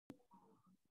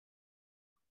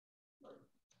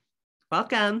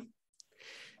Welcome.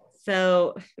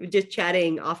 So we're just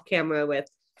chatting off camera with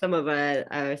some of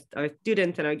our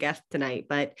students and our guests tonight,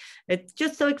 but it's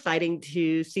just so exciting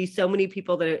to see so many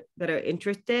people that are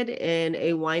interested in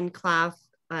a wine class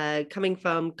coming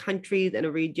from countries in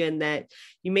a region that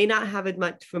you may not have as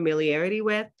much familiarity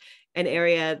with, an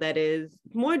area that is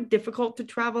more difficult to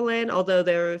travel in, although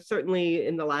there are certainly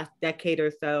in the last decade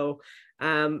or so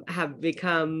have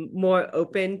become more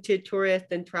open to tourists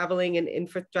and traveling and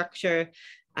infrastructure.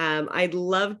 I'd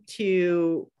love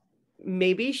to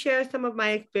maybe share some of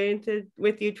my experiences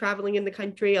with you traveling in the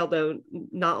country, although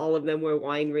not all of them were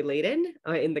wine related,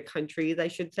 in the countries, I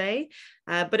should say.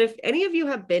 But if any of you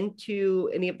have been to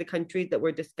any of the countries that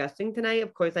we're discussing tonight,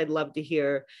 of course, I'd love to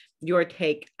hear your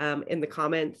take in the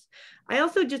comments. I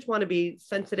also just want to be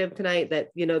sensitive tonight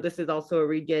that, you know, this is also a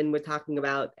region we're talking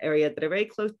about areas that are very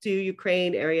close to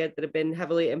Ukraine, areas that have been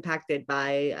heavily impacted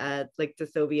by like the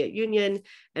Soviet Union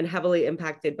and heavily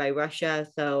impacted by Russia.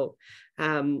 So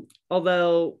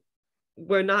although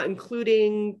we're not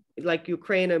including like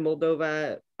Ukraine or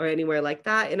Moldova or anywhere like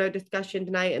that in our discussion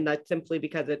tonight, and that's simply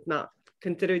because it's not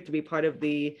considered to be part of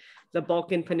the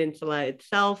Balkan Peninsula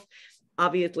itself.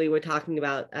 Obviously, we're talking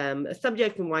about a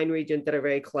subject and wine regions that are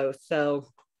very close. So,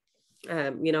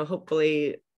 you know,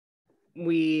 hopefully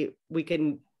we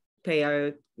can pay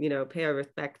our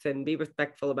respects and be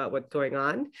respectful about what's going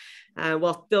on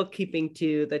while still keeping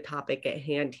to the topic at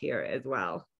hand here as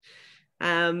well.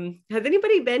 Has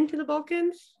anybody been to the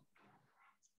Balkans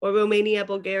or Romania,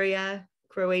 Bulgaria,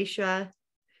 Croatia?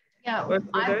 Yeah,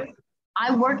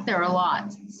 I work there a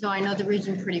lot, so I know the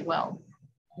region pretty well.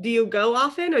 Do you go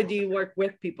often or do you work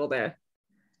with people there?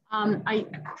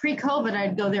 Pre-COVID,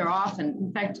 I'd go there often.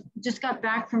 In fact, just got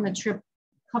back from a trip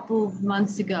a couple of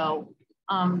months ago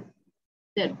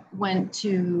that went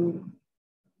to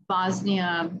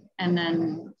Bosnia and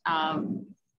then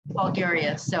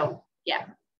Bulgaria. So yeah.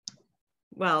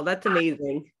 Wow, that's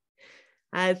amazing.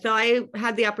 So I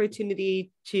had the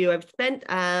opportunity to, I've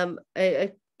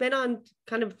been on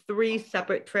kind of 3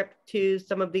 separate trips to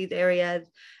some of these areas.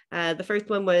 The first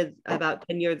one was about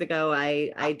 10 years ago.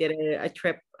 I did a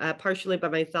trip partially by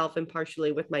myself and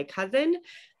partially with my cousin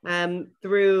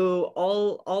through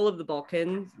all of the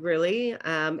Balkans, really,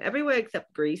 everywhere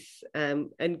except Greece.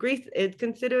 And Greece is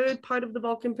considered part of the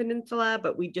Balkan Peninsula,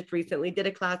 but we just recently did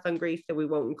a class on Greece, so we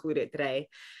won't include it today.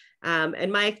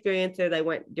 And my experience is I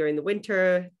went during the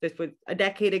winter. This was a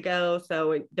decade ago.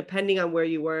 So depending on where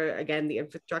you were, again, the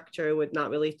infrastructure was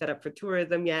not really set up for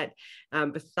tourism yet.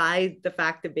 Besides the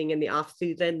fact of being in the off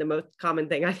season, the most common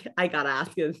thing I got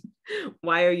asked is,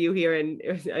 why are you here in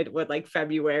what, like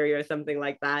February or something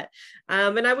like that?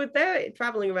 And I was there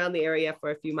traveling around the area for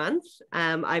a few months.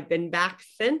 I've been back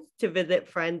since to visit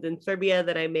friends in Serbia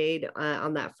that I made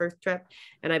on that first trip.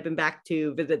 And I've been back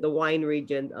to visit the wine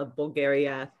region of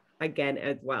Bulgaria again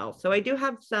as well. So I do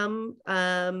have some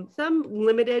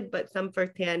limited, but some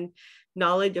firsthand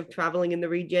knowledge of traveling in the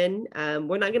region.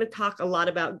 We're not going to talk a lot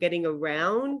about getting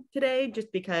around today,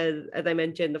 just because, as I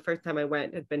mentioned, the first time I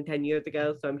went has been 10 years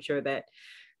ago. So I'm sure that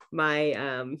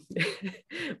my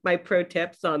my pro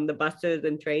tips on the buses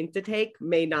and trains to take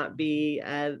may not be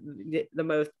the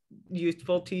most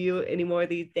useful to you anymore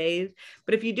these days.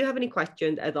 But if you do have any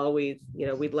questions, as always, you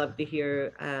know, we'd love to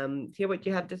hear what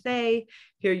you have to say,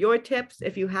 hear your tips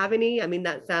if you have any. I mean,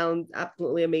 that sounds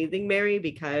absolutely amazing, Mary,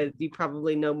 because you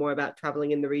probably know more about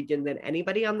traveling in the region than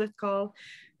anybody on this call.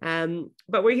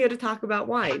 But we're here to talk about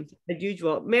wine as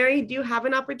usual. Mary, do you have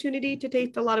an opportunity to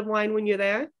taste a lot of wine when you're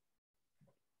there?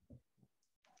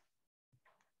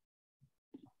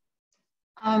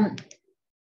 I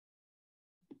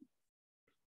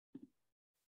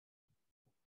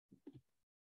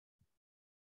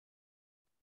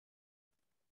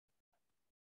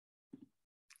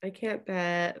can't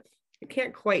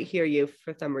quite hear you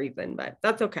for some reason, but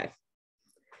that's okay.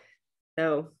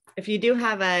 So if you do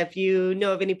have if you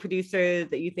know of any producers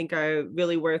that you think are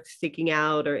really worth seeking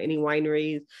out or any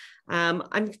wineries, I'm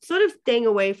sort of staying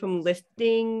away from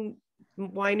listing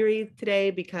wineries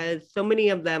today because so many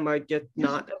of them are just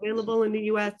not available in the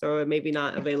US or maybe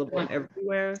not available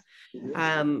everywhere.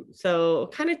 So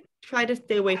kind of try to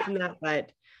stay away from that,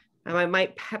 but I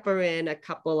might pepper in a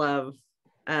couple of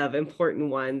important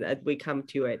ones as we come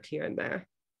to it here and there.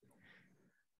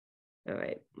 All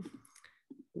right,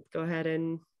 let's go ahead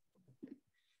and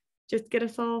just get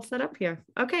us all set up here.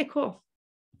 Okay, cool.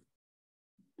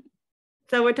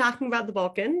 So we're talking about the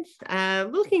Balkans. We're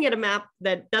looking at a map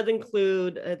that does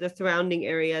include the surrounding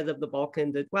areas of the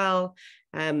Balkans as well.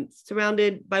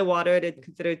 Surrounded by water, it is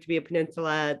considered to be a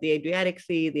peninsula, the Adriatic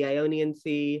Sea, the Ionian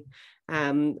Sea.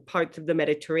 parts of the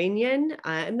Mediterranean,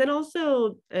 and then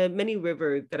also many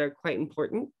rivers that are quite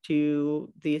important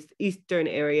to this eastern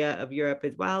area of Europe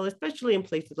as well, especially in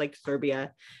places like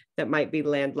Serbia that might be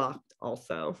landlocked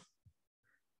also.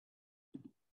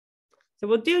 So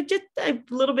we'll do just a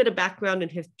little bit of background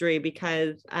and history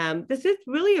because this is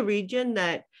really a region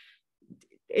that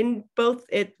in both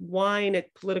its wine, its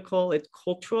political, its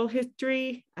cultural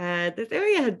history, this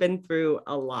area has been through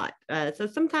a lot. So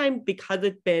sometimes because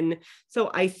it's been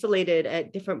so isolated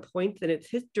at different points in its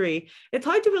history, it's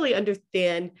hard to really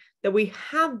understand that we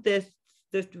have this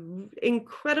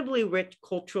incredibly rich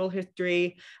cultural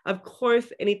history. Of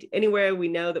course, anywhere we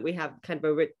know that we have kind of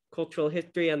a rich cultural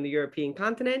history on the European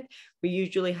continent, we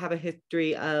usually have a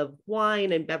history of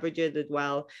wine and beverages as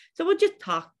well. So we'll just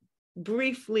talk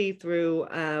briefly through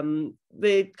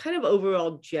the kind of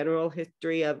overall general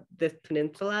history of this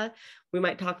peninsula. We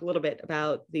might talk a little bit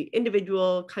about the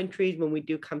individual countries when we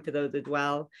do come to those as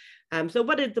well. So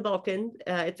what is the Balkans?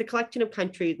 It's a collection of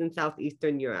countries in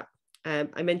southeastern Europe.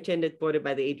 I mentioned it's bordered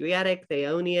by the Adriatic, the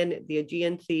Ionian, the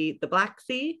Aegean Sea, the Black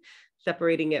Sea,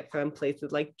 separating it from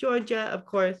places like Georgia, of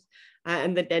course,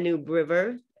 and the Danube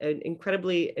River, an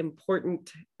incredibly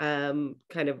important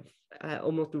kind of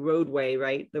almost roadway,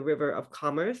 right? The river of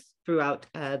commerce throughout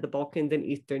the Balkans and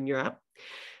Eastern Europe.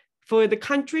 For the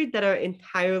countries that are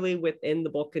entirely within the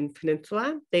Balkan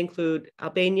Peninsula, they include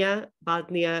Albania,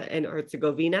 Bosnia and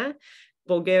Herzegovina,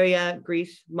 Bulgaria,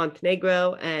 Greece,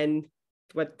 Montenegro, and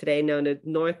what's today known as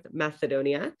North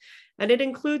Macedonia. And it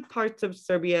includes parts of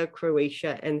Serbia,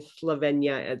 Croatia, and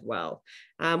Slovenia as well.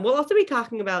 We'll also be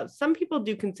talking about, some people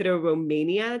do consider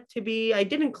Romania to be, I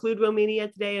did include Romania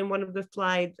today in one of the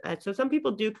slides. So some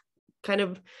people do kind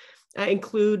of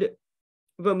include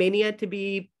Romania to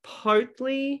be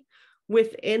partly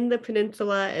within the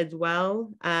peninsula as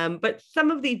well. But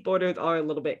some of these borders are a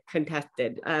little bit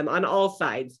contested on all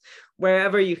sides,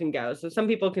 wherever you can go. So some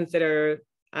people consider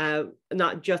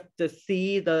not just the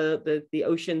sea, the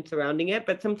ocean surrounding it,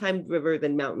 but sometimes rivers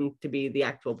and mountains to be the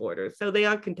actual borders. So they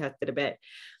are contested a bit.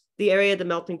 The area, the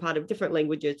melting pot of different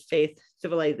languages, faith,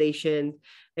 civilization.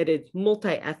 It is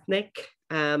multi-ethnic.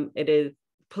 It is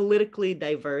politically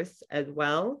diverse as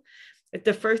well. It's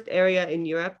the first area in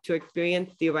Europe to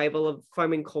experience the arrival of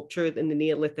farming cultures in the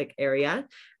Neolithic area.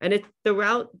 And it's the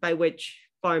route by which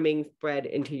farming spread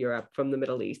into Europe from the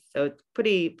Middle East. So it's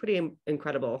pretty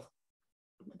incredible.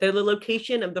 They're the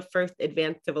location of the first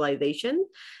advanced civilization,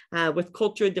 with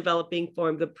culture developing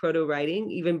forms of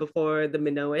proto-writing even before the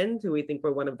Minoans, who we think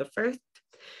were one of the first.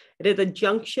 It is a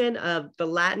junction of the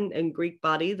Latin and Greek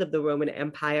bodies of the Roman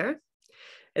Empire.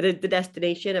 It is the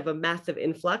destination of a massive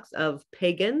influx of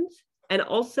pagans, and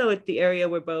also it's the area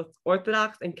where both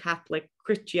Orthodox and Catholic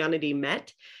Christianity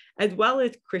met, as well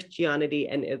as Christianity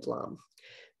and Islam.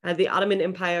 The Ottoman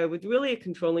Empire was really a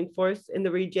controlling force in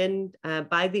the region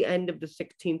by the end of the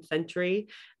 16th century,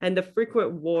 and the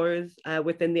frequent wars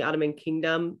within the Ottoman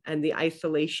Kingdom and the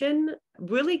isolation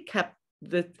really kept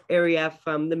this area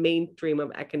from the mainstream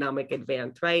of economic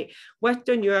advance, right?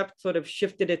 Western Europe sort of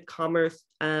shifted its commerce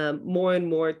more and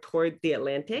more towards the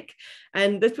Atlantic.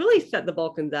 And this really set the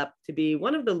Balkans up to be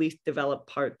one of the least developed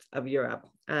parts of Europe.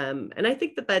 And I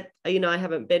think that, I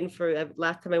haven't been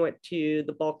last time I went to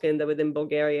the Balkans, I was in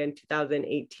Bulgaria in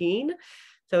 2018.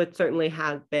 So it certainly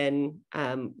has been,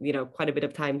 quite a bit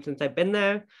of time since I've been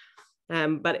there.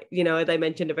 But, as I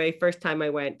mentioned, the very first time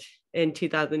I went in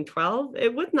 2012,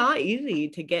 it was not easy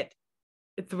to get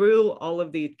through all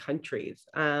of these countries.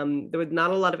 There was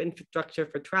not a lot of infrastructure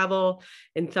for travel.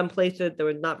 In some places, there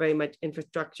was not very much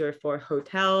infrastructure for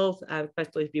hotels,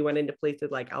 especially if you went into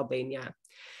places like Albania.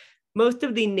 Most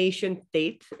of the nation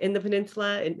states in the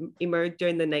peninsula emerged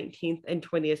during the 19th and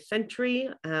 20th century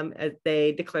as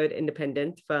they declared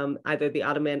independence from either the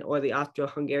Ottoman or the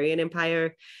Austro-Hungarian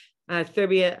Empire.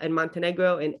 Serbia and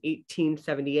Montenegro in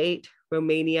 1878,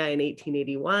 Romania in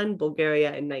 1881,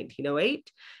 Bulgaria in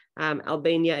 1908,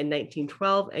 Albania in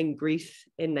 1912, and Greece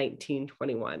in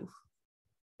 1921.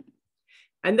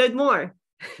 And there's more.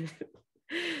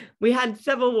 We had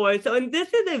several wars. So, and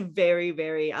this is a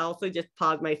very, I'll also just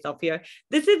pause myself here.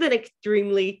 This is an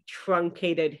extremely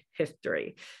truncated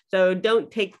history. So don't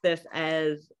take this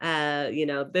as,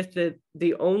 this is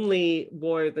the only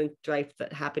wars and strife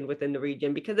that happened within the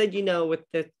region, because as you know, with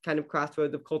this kind of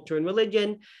crossroads of culture and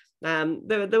religion,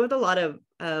 there was a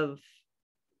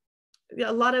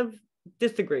lot of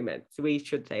disagreements, we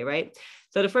should say, right?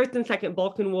 So the First and Second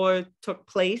Balkan War took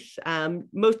place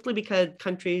mostly because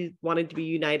countries wanted to be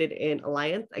united in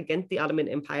alliance against the Ottoman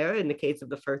Empire in the case of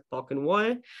the First Balkan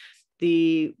War.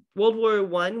 The World War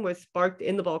I was sparked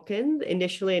in the Balkans,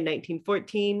 initially in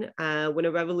 1914, when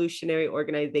a revolutionary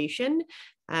organization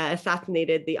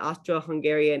assassinated the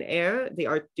Austro-Hungarian heir, the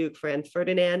Archduke Franz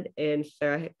Ferdinand, in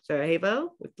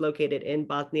Sarajevo, which is located in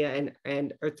Bosnia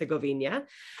and Herzegovina.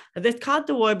 This caused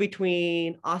a war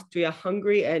between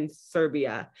Austria-Hungary and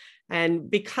Serbia. And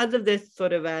because of this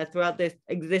sort of throughout this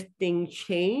existing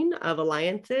chain of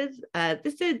alliances,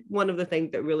 this is one of the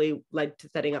things that really led to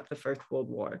setting up the First World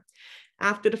War.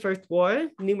 After the First War,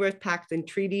 numerous pacts and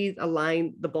treaties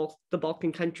aligned the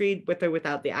Balkan countries with or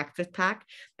without the Axis Pact.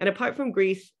 And apart from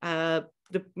Greece, all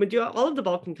of the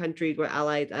Balkan countries were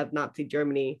allies of Nazi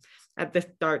Germany at the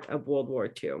start of World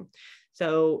War II.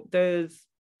 So there's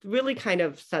really kind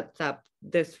of sets up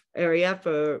this area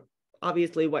for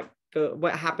obviously what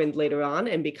happened later on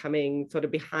and becoming sort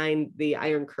of behind the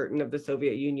Iron Curtain of the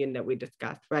Soviet Union that we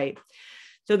discussed, right?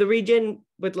 So the region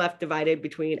was left divided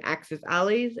between Axis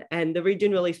allies, and the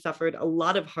region really suffered a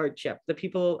lot of hardship. The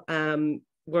people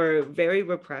were very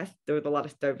repressed. There was a lot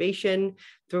of starvation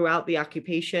throughout the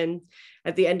occupation.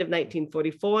 At the end of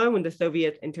 1944, when the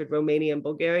Soviets entered Romania and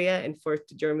Bulgaria and forced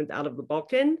the Germans out of the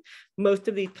Balkans, most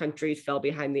of these countries fell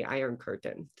behind the Iron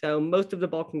Curtain. So most of the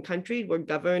Balkan countries were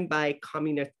governed by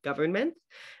communist governments.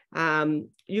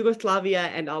 Yugoslavia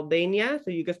and Albania.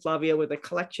 So Yugoslavia was a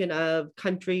collection of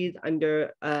countries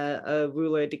under a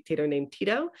ruler, dictator named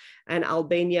Tito, and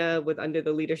Albania was under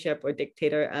the leadership or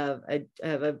dictator of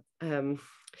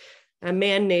a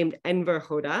man named Enver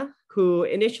Hoxha, who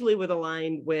initially was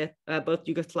aligned with both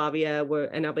Yugoslavia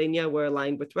and Albania were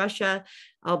aligned with Russia.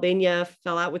 Albania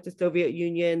fell out with the Soviet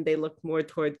Union. They looked more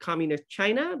toward communist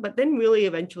China, but then really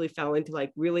eventually fell into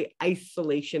like really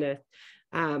isolationist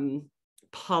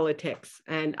politics,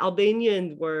 and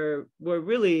Albanians were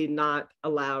really not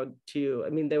allowed to, I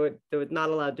mean, they were not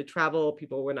allowed to travel.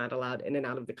 People were not allowed in and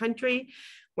out of the country.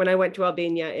 When I went to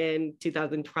Albania in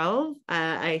 2012,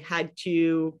 I had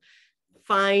to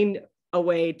find a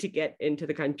way to get into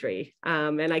the country.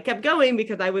 And I kept going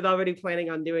because I was already planning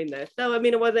on doing this. So, I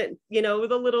mean, it wasn't, it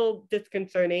was a little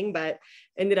disconcerting, but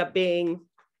ended up being,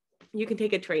 you can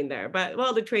take a train there, but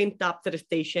well, the train stops at a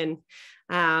station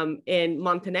in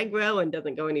Montenegro and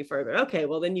doesn't go any further. Okay,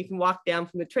 well then you can walk down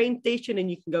from the train station and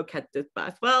you can go catch this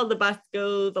bus. Well, the bus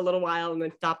goes a little while and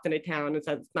then stops in a town and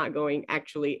says it's not going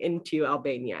actually into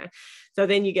Albania. So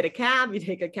then you get a cab, you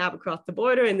take a cab across the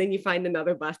border, and then you find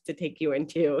another bus to take you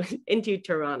into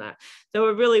Tirana. So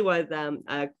it really was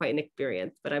quite an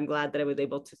experience, but I'm glad that I was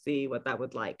able to see what that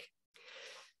was like.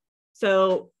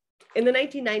 So in the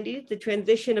 1990s, the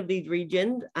transition of these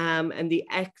regions and the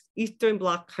ex-Eastern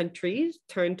Bloc countries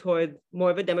turned toward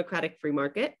more of a democratic free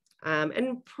market.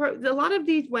 And a lot of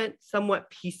these went somewhat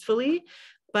peacefully,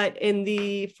 but in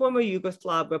the former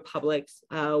Yugoslav republics,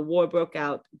 war broke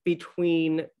out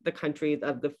between the countries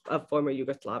of former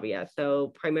Yugoslavia.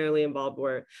 So primarily involved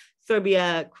were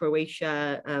Serbia,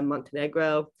 Croatia,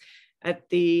 Montenegro. At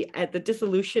the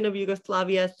dissolution of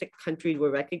Yugoslavia, 6 countries were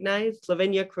recognized: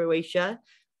 Slovenia, Croatia,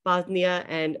 Bosnia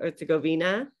and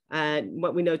Herzegovina,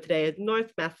 what we know today as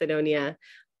North Macedonia,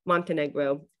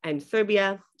 Montenegro, and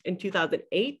Serbia. In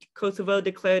 2008, Kosovo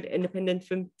declared independence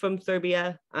from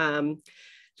Serbia.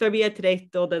 Serbia today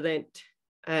still doesn't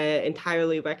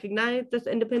entirely recognize this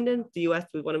independence. The US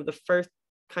was one of the first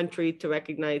countries to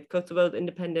recognize Kosovo's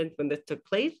independence when this took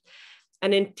place.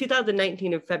 And in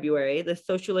 2019 in February, the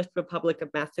Socialist Republic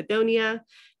of Macedonia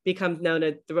becomes known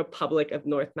as the Republic of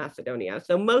North Macedonia.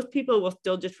 So most people will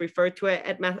still just refer to it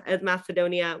as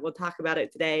Macedonia. We'll talk about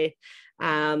it today.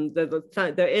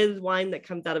 There is wine that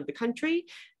comes out of the country.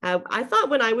 I thought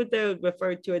when I was there,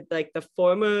 referred to it like the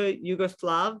former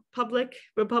Yugoslav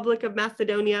Republic of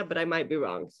Macedonia, but I might be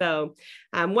wrong. So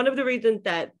one of the reasons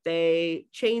that they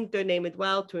changed their name as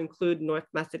well to include North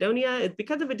Macedonia is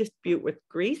because of a dispute with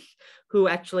Greece, who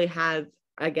actually has,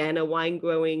 again, a wine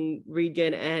growing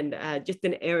region and just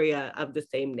an area of the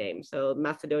same name. So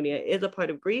Macedonia is a part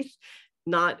of Greece,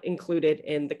 not included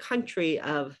in the country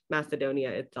of Macedonia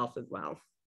itself as well.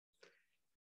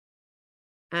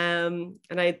 And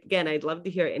I'd love to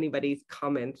hear anybody's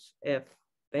comments if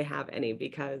they have any,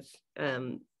 because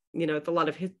it's a lot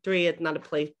of history. It's not a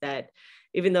place that,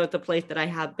 even though it's a place that I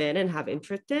have been and have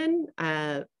interest in,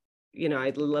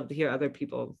 I'd love to hear other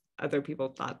people's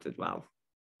thoughts as well.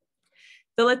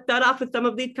 So let's start off with some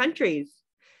of these countries.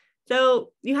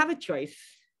 So you have a choice.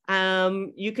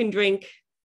 You can drink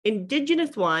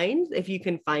indigenous wines if you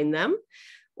can find them,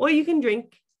 or you can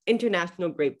drink international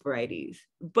grape varieties.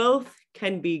 Both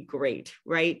can be great,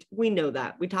 right? We know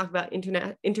that. We talk about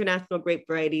international grape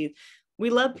varieties. We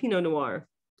love Pinot Noir.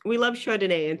 We love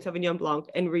Chardonnay and Sauvignon Blanc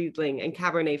and Riesling and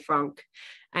Cabernet Franc.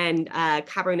 and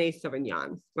Cabernet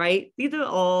Sauvignon, right? These are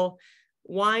all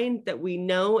wines that we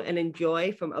know and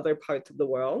enjoy from other parts of the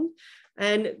world.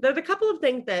 And there's a couple of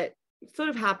things that sort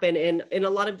of happen in a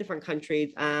lot of different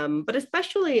countries, but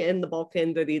especially in the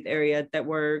Balkans or these areas that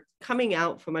were coming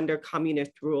out from under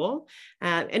communist rule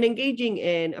and engaging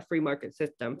in a free market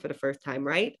system for the first time,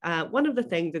 right? One of the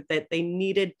things is that they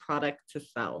needed products to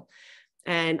sell.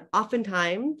 And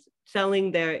oftentimes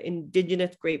selling their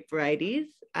indigenous grape varieties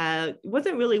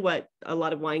wasn't really what a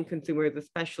lot of wine consumers,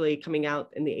 especially coming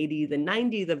out in the 80s and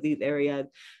 90s of these areas,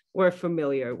 were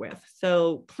familiar with.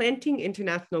 So planting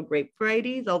international grape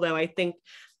varieties, although I think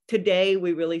today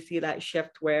we really see that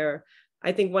shift where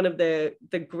I think one of the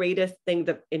greatest things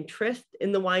of interest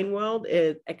in the wine world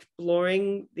is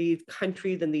exploring these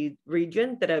countries and these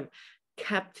regions that have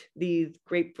kept these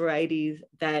grape varieties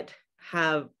that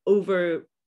have over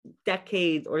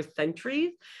decades or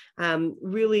centuries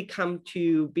really come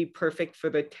to be perfect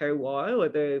for the terroir or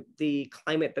the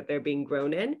climate that they're being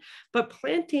grown in. But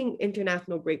planting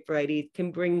international grape varieties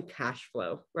can bring cash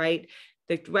flow, right?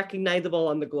 It's recognizable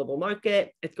on the global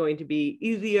market. It's going to be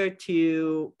easier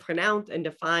to pronounce and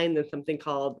define than something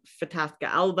called Fitasca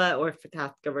alba or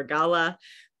Fitasca regala,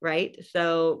 right?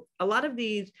 So a lot of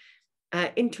these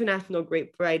international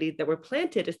grape varieties that were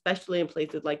planted, especially in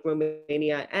places like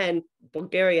Romania and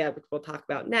Bulgaria, which we'll talk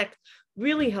about next,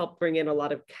 really helped bring in a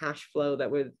lot of cash flow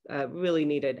that was really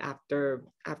needed after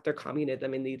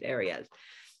communism in these areas.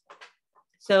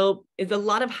 So it's a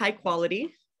lot of high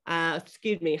quantity and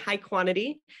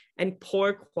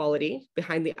poor quality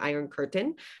behind the Iron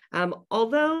Curtain.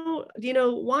 Although,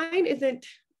 wine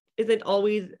isn't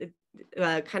always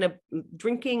kind of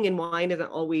drinking, and wine isn't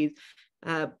always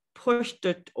pushed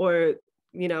or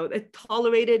it's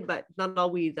tolerated, but not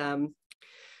always the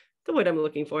word I'm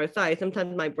looking for. Sorry,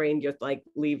 sometimes my brain just like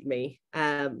leaves me.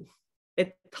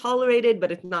 It's tolerated,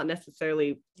 but it's not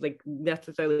necessarily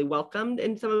welcomed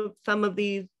in some of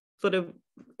these sort of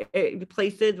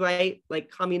places, right?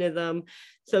 Like communism,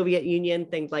 Soviet Union,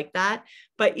 things like that.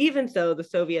 But even so, the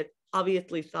Soviets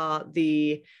obviously saw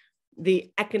the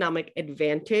economic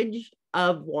advantage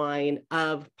of wine,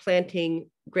 of planting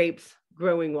grapes,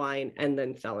 growing wine, and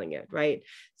then selling it, right?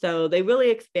 So they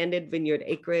really expanded vineyard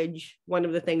acreage. One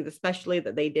of the things, especially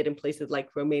that they did in places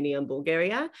like Romania and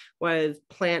Bulgaria, was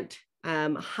plant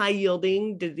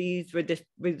high-yielding,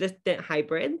 disease-resistant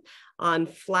hybrids on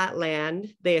flat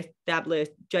land. They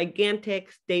established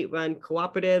gigantic state-run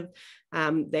cooperatives.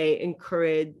 They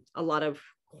encouraged a lot of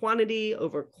quantity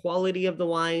over quality of the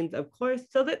wines, of course,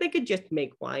 so that they could just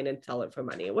make wine and sell it for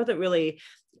money. It wasn't really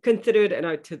considered an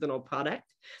artisanal product.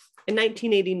 In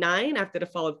 1989, after the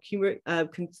fall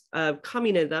of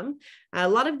communism, a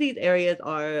lot of these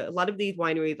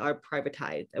wineries are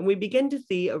privatized, and we begin to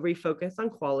see a refocus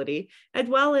on quality, as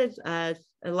well as a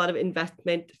lot of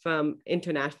investment from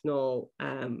international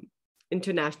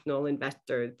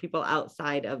investors, people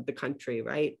outside of the country,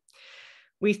 right?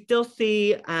 We still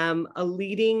see a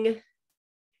leading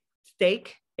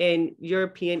stake in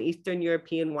Eastern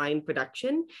European wine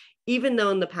production, even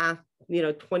though in the past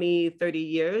 20, 30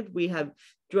 years, we have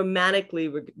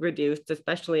dramatically reduced,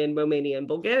 especially in Romania and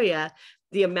Bulgaria,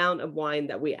 the amount of wine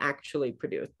that we actually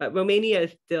produce. But Romania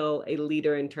is still a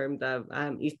leader in terms of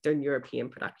Eastern European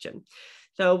production.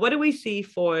 So what do we see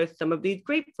for some of these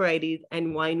grape varieties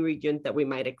and wine regions that we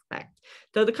might expect?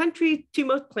 So the country's two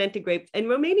most planted grapes, and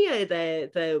Romania is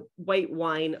a white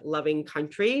wine loving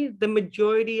country. The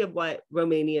majority of what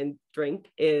Romanians drink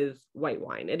is white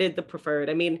wine. It is the preferred,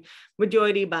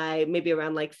 majority by maybe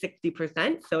around like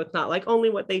 60%. So it's not like only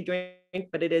what they drink,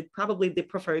 but it is probably the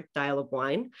preferred style of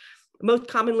wine. Most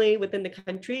commonly within the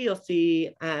country, you'll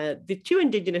see the two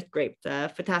indigenous grapes,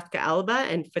 Fitasca alba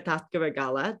and Fitasca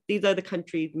regala. These are the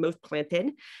country's most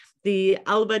planted. The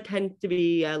alba tends to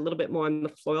be a little bit more on the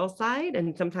floral side,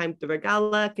 and sometimes the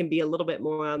regala can be a little bit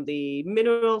more on the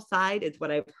mineral side, is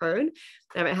what I've heard.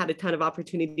 I haven't had a ton of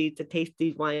opportunities to taste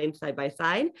these wines side by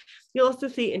side. You'll also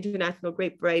see international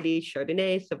grape varieties,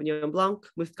 Chardonnay, Sauvignon Blanc,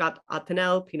 Muscat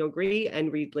Attenelle, Pinot Gris,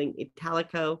 and Riesling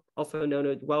Italico, also known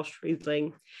as Welsh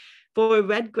Riesling. For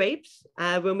red grapes,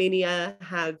 Romania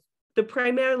has the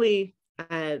primarily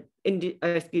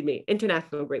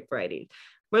international grape varieties,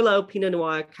 Merlot, Pinot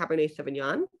Noir, Cabernet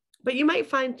Sauvignon, but you might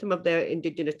find some of their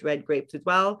indigenous red grapes as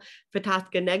well,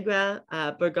 Fitasca Negra,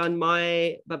 Bourgogne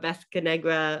Marais, Barbesca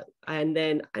Negra, and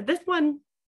then this one,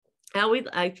 I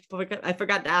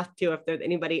forgot to ask too if there's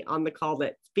anybody on the call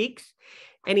that speaks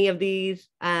any of these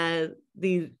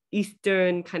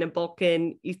Eastern kind of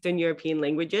Balkan, Eastern European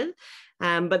languages.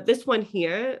 But this one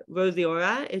here,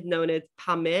 Roziora, is known as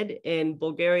Pamid in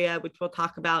Bulgaria, which we'll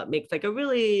talk about, makes like a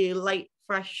really light,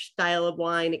 fresh style of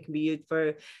wine. It can be used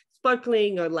for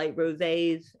sparkling or light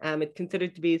rosés. It's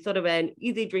considered to be sort of an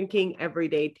easy drinking,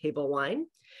 everyday table wine.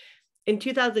 In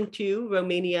 2002,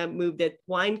 Romania moved its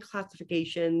wine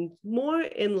classifications more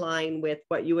in line with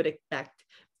what you would expect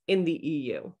in the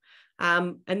EU.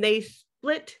 And they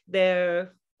split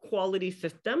their quality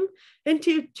system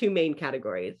into two main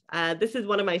categories. This is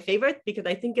one of my favorites because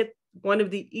I think it's one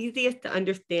of the easiest to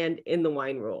understand in the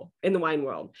wine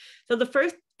world. So the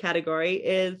first category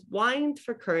is wines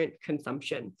for current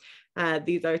consumption.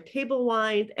 These are table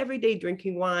wines, everyday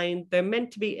drinking wines. They're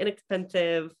meant to be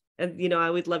inexpensive. As you know, I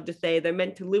always love to say they're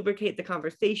meant to lubricate the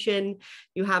conversation.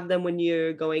 You have them when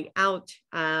you're going out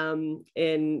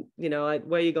in, you know,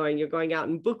 where are you going? You're going out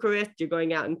in Bucharest, you're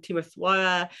going out in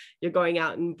Timisoara, you're going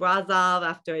out in Brasov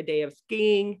after a day of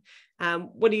skiing.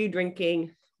 What are you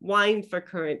drinking? Wines for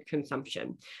current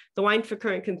consumption. The wines for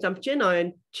current consumption are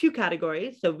in two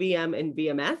categories, so VM and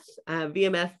VMS.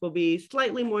 VMS will be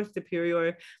slightly more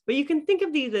superior, but you can think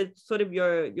of these as sort of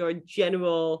your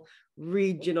general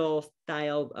regional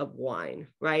style of wine,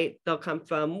 right? They'll come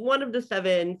from one of the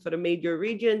 7 sort of major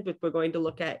regions, which we're going to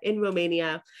look at in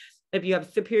Romania. If you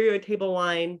have superior table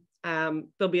wine,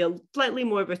 they'll be a slightly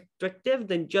more restrictive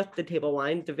than just the table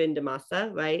wine, the vin de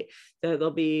masa, right? So there'll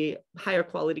be higher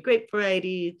quality grape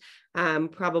varieties,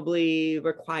 probably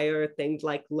require things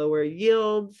like lower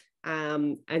yields,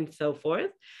 and so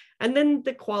forth. And then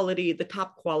the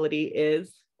top quality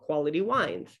is quality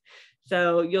wines.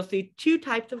 So you'll see 2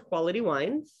 types of quality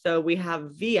wines. So we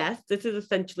have VS. This is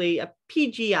essentially a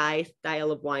PGI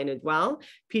style of wine as well.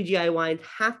 PGI wines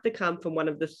have to come from one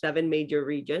of the 7 major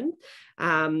regions.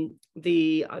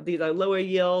 These are lower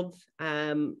yields.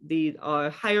 These are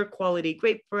higher quality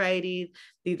grape varieties.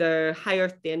 These are higher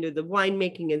standards of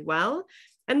winemaking as well.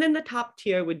 And then the top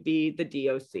tier would be the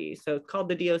DOC. So it's called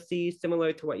the DOC,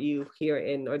 similar to what you hear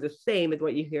in, or the same as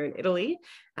what you hear in Italy.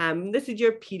 This is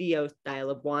your PDO style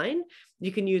of wine.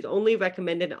 You can use only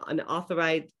recommended and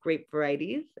authorized grape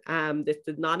varieties. This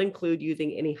does not include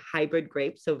using any hybrid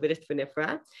grapes, so Vitis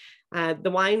vinifera.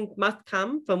 The wine must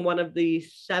come from one of the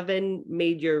 7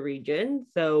 major regions.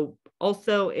 So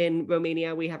also in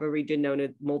Romania, we have a region known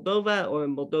as Moldova or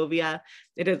Moldovia.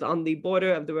 It is on the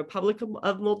border of the Republic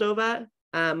of Moldova.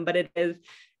 But it is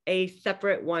a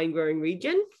separate wine growing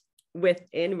region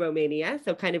within Romania.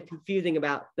 So kind of confusing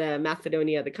about the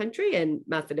Macedonia, the country, and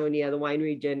Macedonia, the wine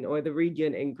region or the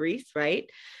region in Greece, right?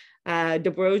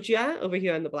 Dobrogea over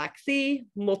here on the Black Sea,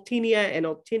 Multinia and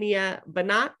Oltenia,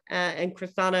 Banat, and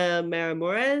Crisana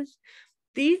Maramureş.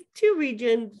 These 2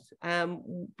 regions,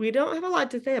 we don't have a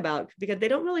lot to say about because they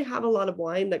don't really have a lot of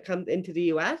wine that comes into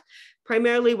the US.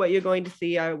 Primarily what you're going to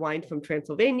see are wines from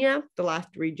Transylvania, the last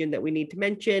region that we need to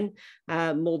mention,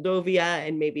 Moldovia,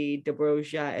 and maybe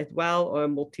Dobrogea as well, or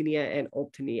Multinia and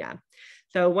Oltenia.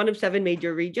 So one of 7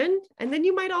 major regions. And then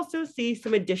you might also see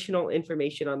some additional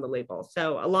information on the label.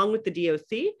 So along with the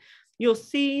DOC, you'll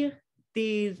see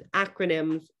these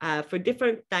acronyms for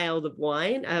different styles of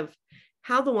wine, of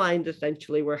how the wines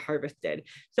essentially were harvested.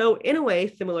 So in a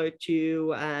way, similar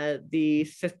to the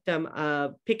system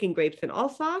of picking grapes in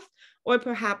Alsace, or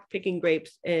perhaps picking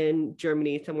grapes in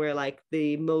Germany, somewhere like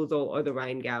the Mosel or the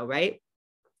Rheingau, right?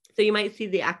 So you might see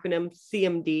the acronym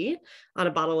CMD on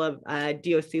a bottle of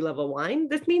DOC level wine.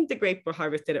 This means the grapes were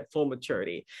harvested at full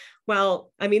maturity.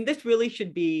 Well, I mean, this really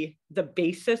should be the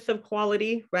basis of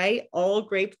quality, right? All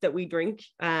grapes that we drink,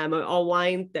 or all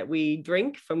wines that we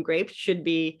drink from grapes should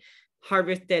be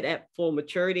harvested at full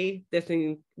maturity. This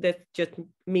just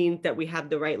means that we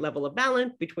have the right level of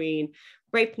balance between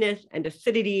ripeness and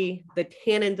acidity. The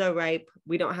tannins are ripe.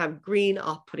 We don't have green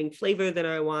off-putting flavors in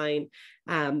our wine.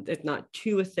 It's not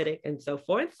too acidic and so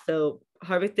forth. So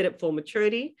harvested at full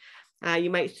maturity. You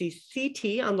might see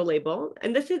CT on the label,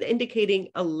 and this is indicating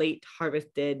a late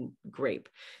harvested grape.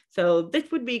 So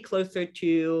this would be closer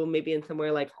to maybe in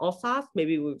somewhere like Alsace,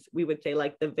 maybe we would say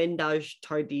like the Vendage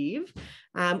Tardive,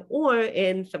 or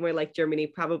in somewhere like Germany,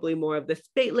 probably more of the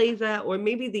Spätlese or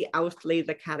maybe the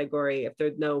Auslese category if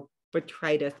there's no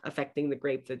botrytis affecting the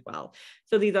grapes as well.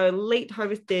 So these are late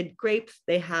harvested grapes.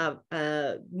 They have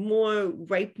more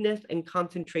ripeness and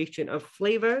concentration of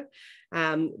flavor.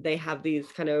 They have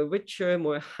these kind of richer,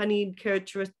 more honeyed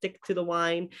characteristics to the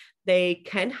wine. They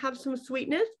can have some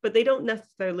sweetness, but they don't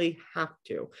necessarily have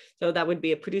to. So that would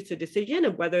be a producer decision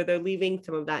of whether they're leaving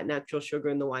some of that natural sugar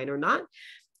in the wine or not.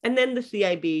 And then the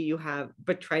CIB, you have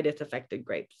botrytis affected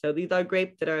grapes. So these are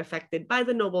grapes that are affected by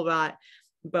the noble rot,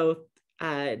 both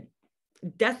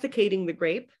desiccating the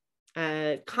grape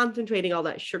concentrating all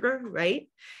that sugar, right?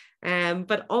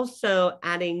 But also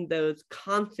adding those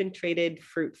concentrated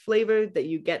fruit flavors that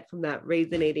you get from that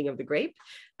raisinating of the grape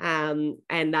and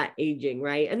that aging,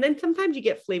 right? And then sometimes you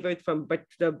get flavors from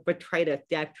the botrytis,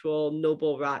 the actual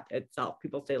noble rot itself.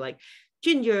 People say like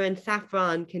ginger and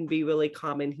saffron can be really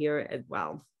common here as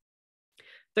well.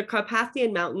 The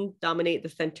Carpathian Mountains dominate the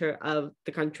center of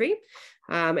the country.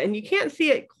 And you can't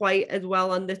see it quite as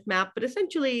well on this map, but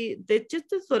essentially it's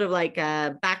just a sort of like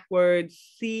a backwards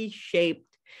C-shaped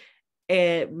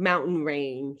mountain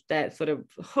range that sort of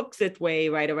hooks its way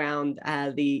right around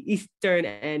the eastern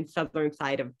and southern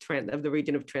side of the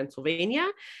region of Transylvania.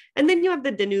 And then you have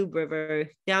the Danube River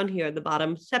down here at the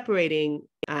bottom, separating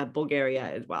Bulgaria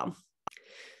as well.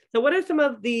 So what are some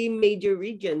of the major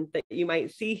regions that you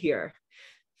might see here?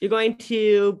 You're going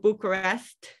to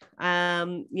Bucharest,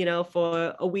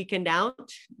 for a weekend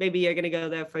out. Maybe you're going to go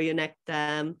there for your next,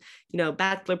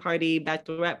 bachelor party,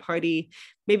 bachelorette party.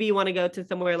 Maybe you want to go to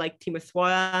somewhere like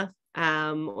Timisoara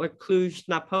or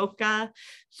Cluj-Napoca,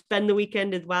 spend the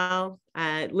weekend as well.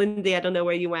 Lindsay, I don't know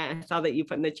where you went. I saw that you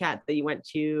put in the chat that you went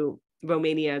to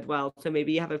Romania as well. So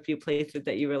maybe you have a few places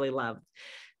that you really love.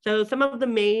 So some of the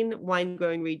main wine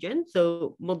growing regions,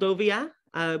 so Moldova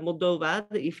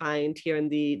that you find here in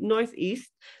the northeast.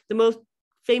 The most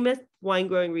famous wine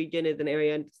growing region is an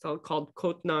area called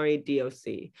Kotnari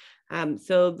DOC.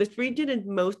 So this region is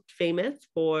most famous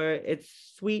for its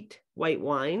sweet white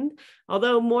wine,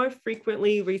 although more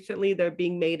frequently recently they're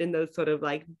being made in those sort of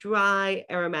like dry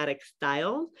aromatic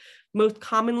styles. Most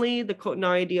commonly, the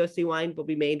Kotnari DOC wine will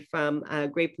be made from a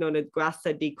grape known as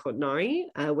Grassa di Kotnari,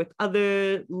 with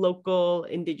other local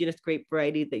indigenous grape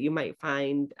varieties that you might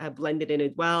find blended in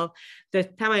as well. The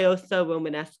Tamayosa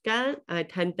Romanesca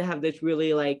tend to have this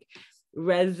really like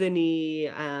resiny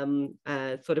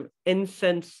sort of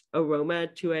incense aroma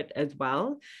to it as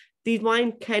well. These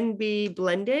wines can be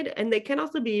blended and they can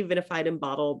also be vinified and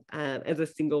bottled as a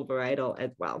single varietal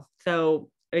as well. So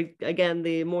again,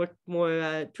 the more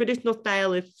traditional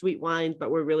style is sweet wines, but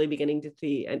we're really beginning to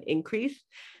see an increase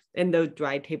in those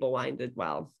dry table wines as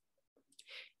well.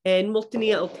 In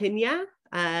Multinia Oltenia,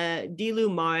 Dilu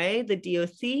Mare, the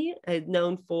DOC, is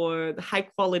known for the high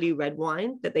quality red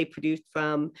wine that they produce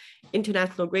from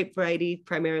international grape varieties,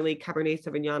 primarily Cabernet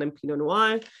Sauvignon and Pinot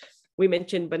Noir. We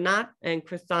mentioned Banat and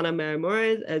Cristana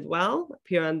Maramuras as well, up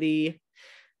here on the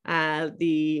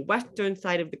western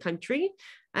side of the country.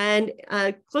 And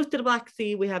close to the Black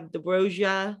Sea, we have the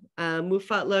Brosia,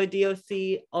 Mufatlo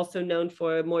DOC, also known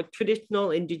for more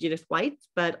traditional indigenous whites,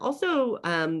 but also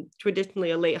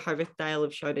traditionally a late harvest style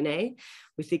of Chardonnay.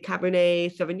 We see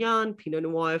Cabernet Sauvignon, Pinot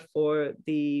Noir for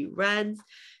the reds.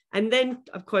 And then,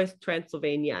 of course,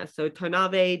 Transylvania. So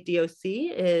Tarnave DOC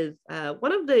is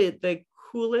one of the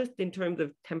coolest in terms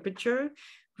of temperature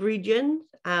regions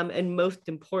and most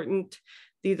important.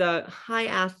 These are high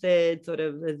acid, sort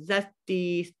of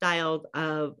zesty styles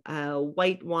of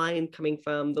white wine coming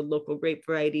from the local grape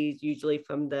varieties, usually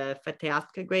from the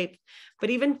Feteasca grapes,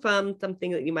 but even from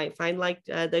something that you might find like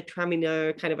the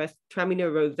Traminer, kind of a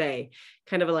Traminer Rosé,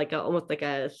 kind of like almost like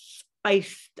a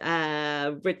spiced,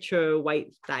 richer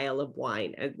white style of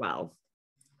wine as well.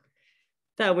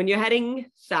 So when you're heading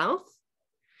south,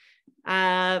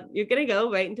 you're going to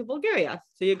go right into Bulgaria.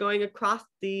 So you're going across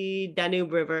the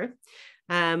Danube River.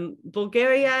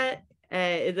 Bulgaria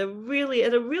is a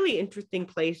really interesting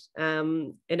place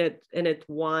in its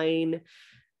wine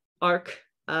arc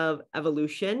of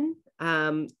evolution.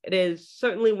 It is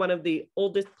certainly one of the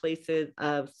oldest places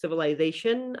of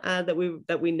civilization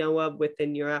that we know of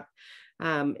within Europe.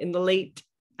 In the late,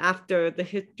 after the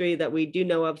history that we do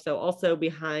know of, so also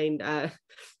behind,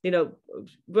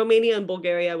 Romania and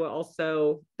Bulgaria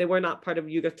they were not part of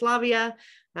Yugoslavia.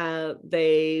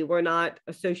 They were not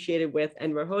associated with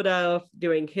Enver Hoxha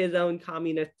doing his own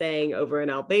communist thing over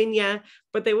in Albania,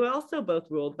 but they were also both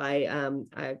ruled by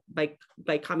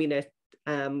communist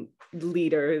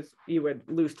leaders, you would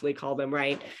loosely call them,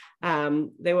 right?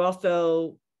 They were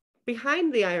also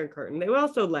behind the Iron Curtain. They were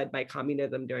also led by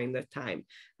communism during this time,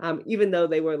 even though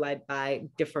they were led by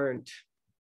different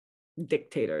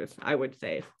dictators, I would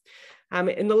say.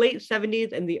 In the late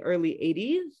 70s and the early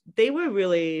 80s, they were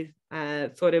really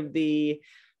sort of the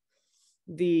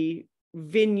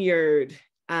vineyard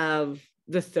of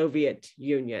the Soviet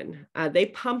Union. They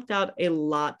pumped out a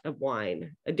lot of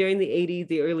wine. During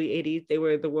the early 80s, they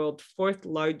were the world's fourth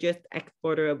largest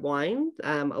exporter of wines.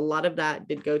 A lot of that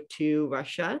did go to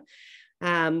Russia.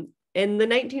 In the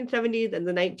 1970s and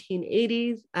the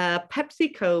 1980s,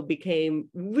 PepsiCo became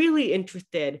really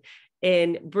interested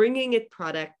in bringing its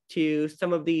product to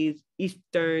some of these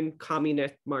Eastern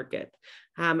communist markets.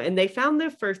 And they found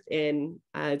their first inn,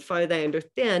 as far as I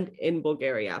understand, in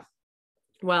Bulgaria.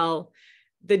 Well,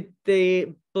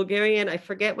 the Bulgarian, I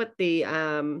forget what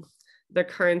the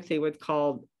currency was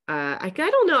called. I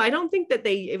don't know. I don't think that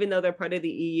they, even though they're part of the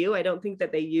EU, I don't think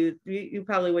that they use, you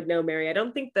probably would know, Mary. I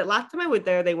don't think that last time I was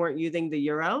there, they weren't using the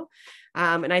euro.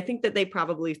 And I think that they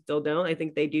probably still don't. I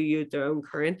think they do use their own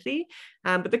currency.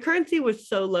 But the currency was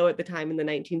so low at the time in the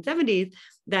 1970s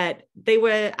that they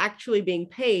were actually being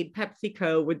paid,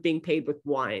 PepsiCo was being paid with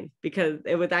wine because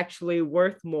it was actually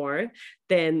worth more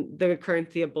than the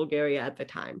currency of Bulgaria at the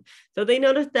time. So they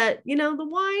noticed that, you know, the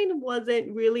wine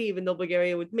wasn't really, even though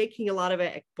Bulgaria was making a lot of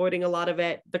it, exporting a lot of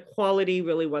it, the quality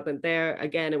really wasn't there.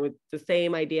 Again, it was the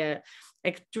same idea,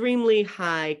 extremely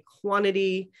high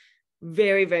quantity,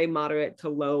 very, very moderate to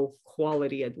low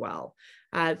quality as well.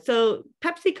 So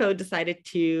PepsiCo decided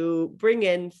to bring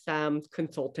in some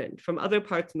consultants from other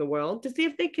parts in the world to see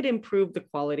if they could improve the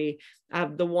quality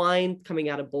of the wine coming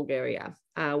out of Bulgaria.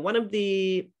 One of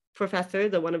the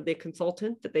professors, or one of the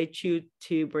consultants that they choose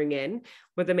to bring in,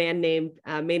 was a man named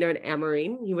Maynard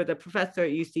Amorim. He was a professor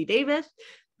at UC Davis,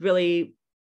 really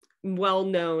well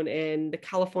known in the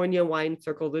California wine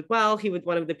circles as well. He was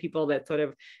one of the people that sort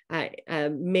of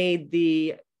made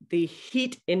the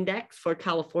heat index for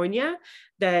California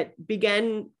that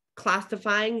began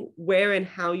classifying where and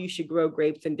how you should grow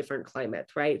grapes in different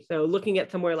climates, right? So looking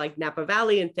at somewhere like Napa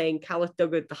Valley and saying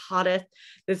Calistoga is the hottest,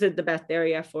 this is the best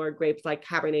area for grapes like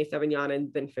Cabernet Sauvignon and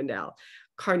Zinfandel.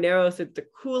 Carneros is the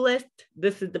coolest.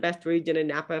 This is the best region in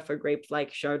Napa for grapes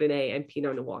like Chardonnay and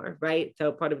Pinot Noir, right?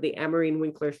 So part of the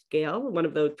Amorim-Winkler scale, one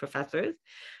of those professors.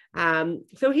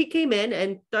 So he came in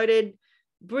and started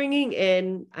bringing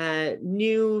in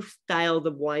new styles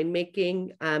of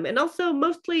winemaking, and also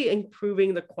mostly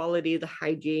improving the quality, the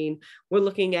hygiene. We're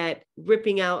looking at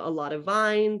ripping out a lot of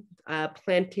vines,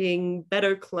 planting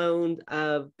better clones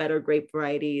of better grape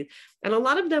varieties, and a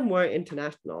lot of them were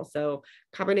international. So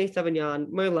Cabernet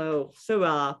Sauvignon, Merlot,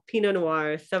 Syrah, Pinot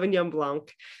Noir, Sauvignon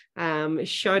Blanc,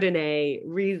 Chardonnay,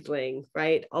 Riesling,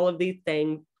 right? All of these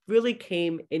things really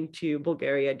came into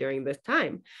Bulgaria during this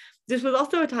time. This was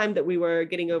also a time that we were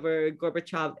getting over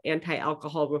Gorbachev's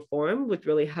anti-alcohol reform, which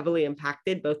really heavily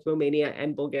impacted both Romania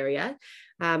and Bulgaria.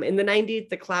 In the 90s,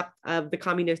 the collapse of the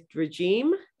communist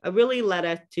regime really led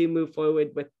us to move forward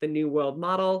with the New World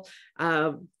model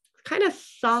of kind of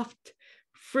soft,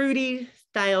 fruity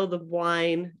styles of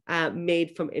wine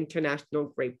made from international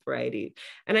grape varieties.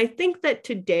 And I think that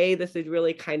today, this is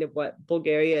really kind of what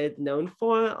Bulgaria is known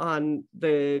for on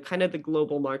the kind of the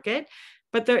global market.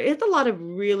 But there is a lot of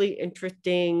really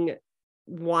interesting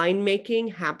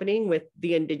winemaking happening with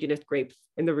the indigenous grapes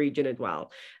in the region as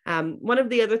well. One of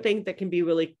the other things that can be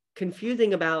really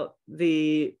confusing about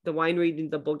the wine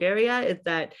regions of Bulgaria is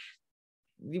that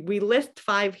we list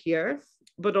 5 here,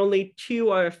 but only 2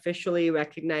 are officially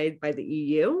recognized by the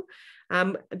EU.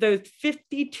 There's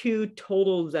 52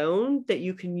 total zones that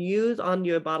you can use on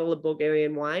your bottle of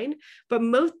Bulgarian wine, but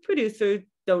most producers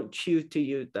don't choose to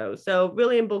use those. So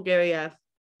really in Bulgaria,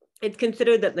 it's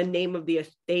considered that the name of the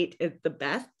estate is the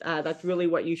best. That's really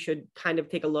what you should kind of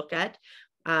take a look at.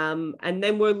 And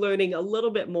then we're learning a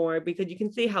little bit more, because you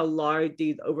can see how large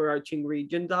these overarching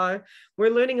regions are.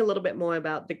 We're learning a little bit more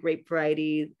about the grape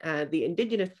varieties, the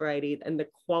indigenous varieties, and the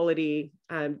quality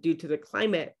due to the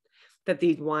climate that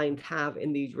these wines have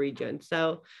in these regions.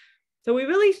 So we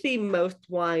really see most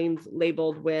wines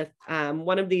labeled with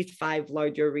one of these 5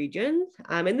 larger regions.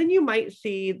 And then you might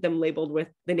see them labeled with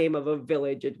the name of a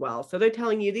village as well. So they're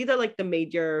telling you these are like the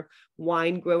major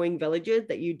wine growing villages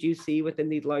that you do see within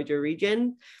these larger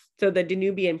regions. So the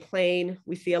Danubian Plain,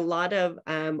 we see a lot of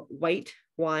white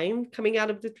wine coming out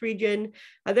of this region.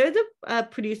 There's a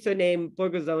producer named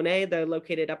Borgozone. They're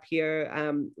located up here,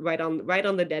 right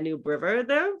on the Danube River.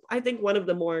 They're, I think, one of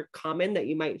the more common that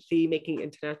you might see making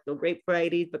international grape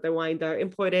varieties, but their wines are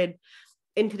imported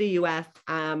into the US,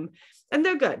 and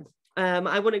they're good.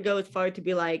 I wouldn't go as far to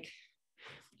be like,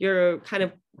 you're kind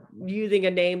of using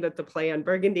a name that's a play on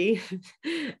Burgundy.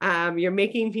 You're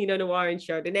making Pinot Noir and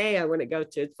Chardonnay. I wouldn't go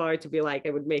to as far to be like, I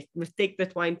would mistake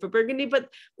this wine for Burgundy, but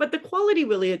the quality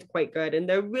really is quite good. And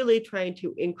they're really trying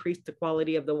to increase the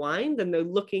quality of the wines. And they're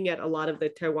looking at a lot of the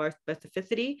terroir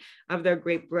specificity of their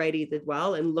grape varieties as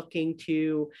well, and looking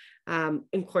to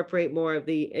incorporate more of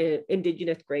the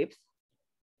indigenous grapes.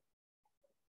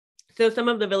 So some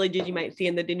of the villages you might see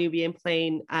in the Danubian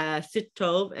Plain,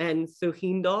 Sitov and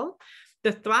Suhindol.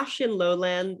 The Thracian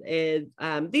lowland is,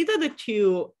 these are the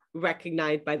 2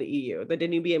 recognized by the EU, the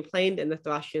Danubian Plain and the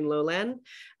Thracian lowland.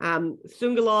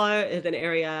 Sungalor is an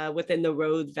area within the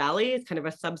Rose Valley. It's kind of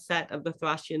a subset of the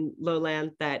Thracian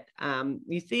lowland that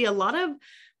you see a lot of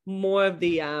more of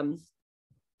the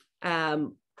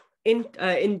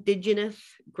indigenous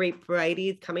grape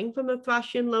varieties coming from the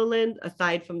Thracian lowland,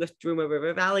 aside from the Struma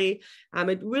River Valley.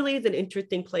 It really is an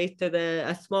interesting place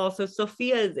to so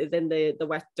Sofia is in the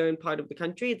western part of the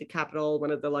country, the capital, one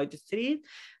of the largest cities.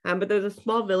 But there's a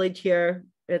small village here.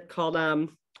 It's called, it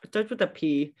starts with a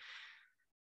P.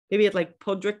 Maybe it's like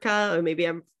Podrica, or maybe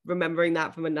I'm remembering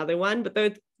that from another one,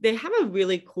 but they have a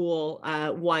really cool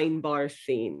wine bar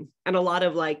scene, and a lot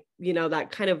of like,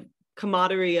 that kind of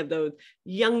camaraderie of those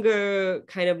younger,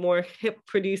 kind of more hip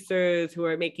producers who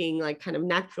are making like kind of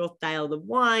natural styles of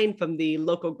wine from the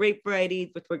local grape varieties,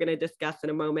 which we're going to discuss in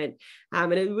a moment.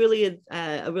 And it really is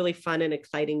a really fun and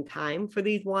exciting time for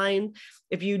these wines.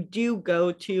 If you do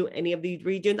go to any of these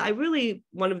regions,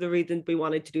 one of the reasons we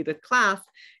wanted to do this class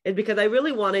is because I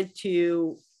really wanted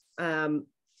to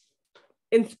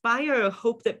inspire or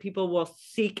hope that people will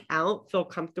feel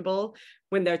comfortable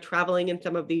when they're traveling in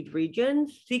some of these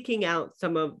regions, seeking out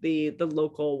some of the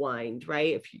local wines,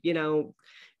 right? If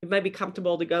it might be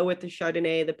comfortable to go with the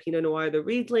Chardonnay, the Pinot Noir, the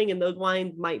Riesling, and those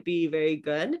wines might be very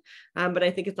good. But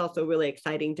I think it's also really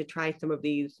exciting to try some of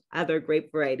these other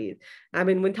grape varieties. I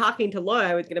mean, when talking to Laura,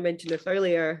 I was going to mention this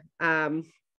earlier,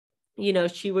 we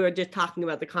were just talking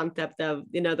about the concept of,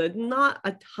 there's not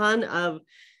a ton of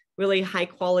really high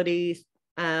quality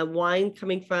wine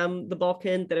coming from the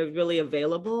Balkans that are really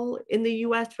available in the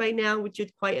US right now, which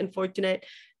is quite unfortunate.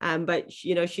 But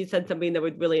she said something that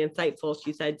was really insightful.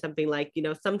 She said something like,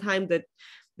 sometimes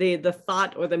the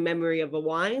thought or the memory of a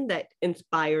wine that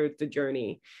inspires the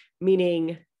journey,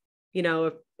 meaning,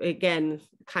 again,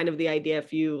 kind of the idea,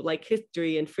 if you like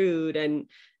history and food and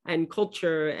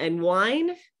culture and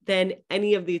wine, then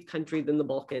any of these countries in the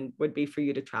Balkans would be for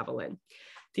you to travel in.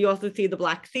 So you also see the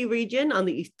Black Sea region on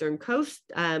the eastern coast.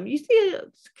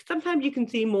 Sometimes you can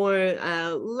see more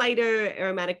lighter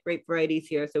aromatic grape varieties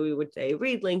here. So we would say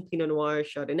Riesling, Pinot Noir,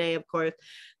 Chardonnay, of course.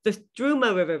 The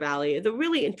Struma River Valley is a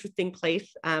really interesting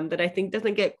place that I think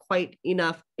doesn't get quite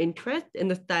enough interest in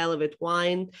the style of its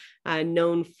wine,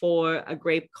 known for a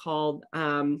grape called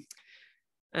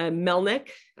Melnik,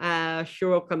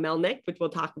 Shiroka Melnik, which we'll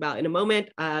talk about in a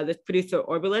moment. This producer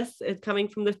Orbilis is coming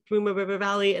from the Struma River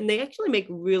Valley, and they actually make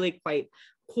really quite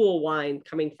cool wine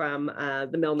coming from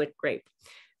the Melnik grape.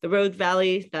 The Rose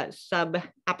Valley, that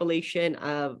sub-appellation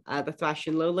of the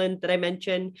Thracian lowland that I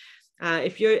mentioned.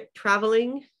 If you're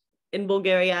traveling in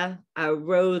Bulgaria,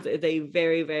 rose is a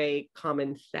very, very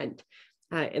common scent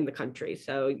in the country.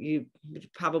 So you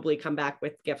probably come back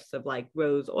with gifts of like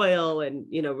rose oil and,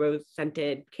 rose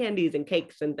scented candies and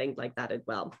cakes and things like that as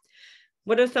well.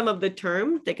 What are some of the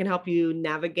terms that can help you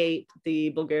navigate the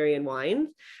Bulgarian wines?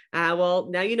 Well,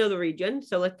 now you know the region,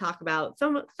 so let's talk about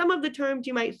some of the terms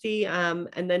you might see,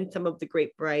 and then some of the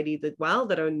grape varieties as well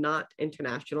that are not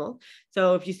international.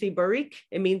 So if you see Barik,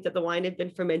 it means that the wine has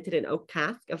been fermented in oak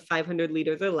cask of 500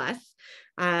 liters or less.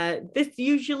 This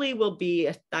usually will be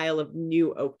a style of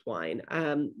new oaked wine.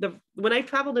 When I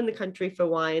traveled in the country for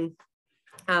wine,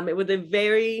 it was a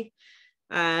very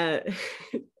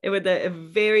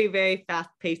very, very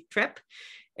fast-paced trip.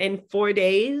 In 4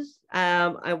 days,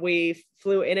 we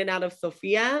flew in and out of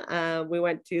Sofia. We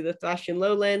went to the Thracian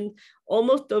lowland,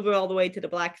 almost over all the way to the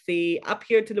Black Sea, up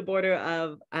here to the border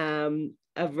of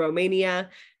Romania,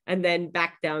 and then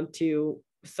back down to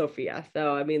Sofia.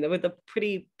 So, I mean, it was a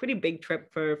pretty big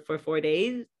trip for 4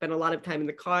 days. Spent a lot of time in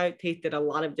the car, tasted a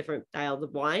lot of different styles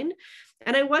of wine.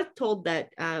 And I was told that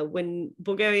when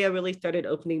Bulgaria really started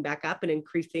opening back up and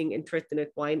increasing interest in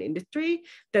its wine industry,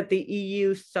 that the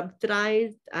EU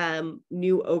subsidized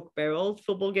new oak barrels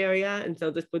for Bulgaria. And so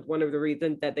this was one of the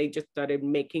reasons that they just started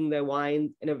making their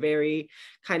wines in a very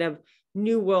kind of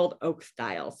new world oak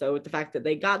style. So with the fact that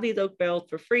they got these oak barrels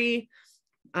for free,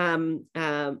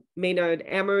 Maynard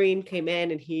Amarine came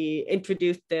in and he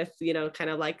introduced this, kind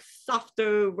of like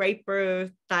softer, riper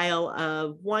style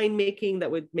of winemaking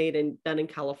that was done in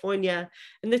California.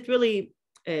 And this really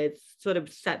sort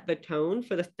of set the tone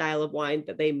for the style of wine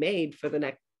that they made for the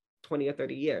next 20 or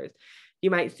 30 years. You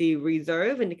might see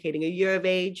reserve indicating a year of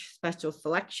age, special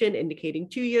selection indicating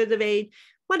 2 years of age.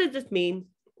 What does this mean?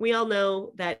 We all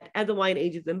know that as the wine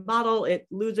ages in bottle, it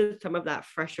loses some of that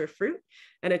fresher fruit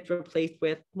and it's replaced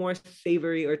with more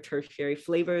savory or tertiary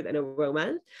flavors and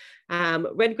aromas.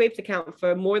 Red grapes account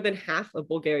for more than half of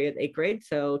Bulgaria's acreage,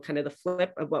 so kind of the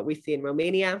flip of what we see in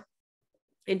Romania.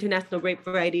 International grape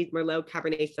varieties, Merlot,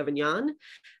 Cabernet Sauvignon,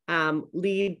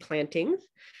 lead plantings.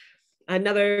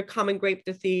 Another common grape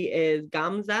to see is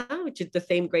Gamza, which is the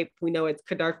same grape we know as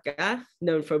Kadarka,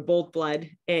 known for bold blood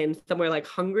in somewhere like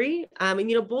Hungary. And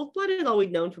bold blood is always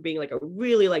known for being like a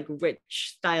really like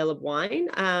rich style of wine.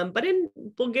 But in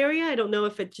Bulgaria, I don't know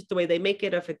if it's just the way they make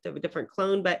it or if it's a different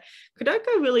clone, but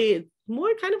Kadarka really is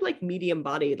more kind of like medium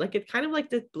bodied. Like it's kind of like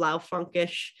this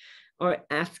Blaufränkisch or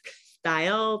esque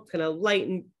style, kind of light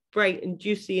and bright and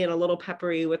juicy and a little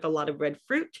peppery with a lot of red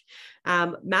fruit.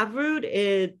 Mavrud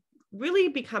is really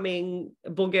becoming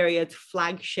Bulgaria's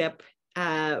flagship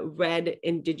red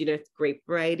indigenous grape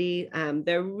variety.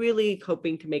 They're really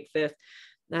hoping to make this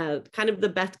kind of the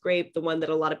best grape, the one that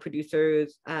a lot of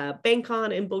producers bank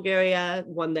on in Bulgaria,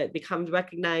 one that becomes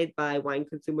recognized by wine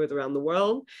consumers around the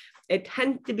world. It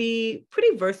tends to be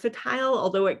pretty versatile,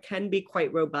 although it can be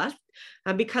quite robust.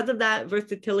 Because of that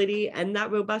versatility and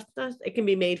that robustness, it can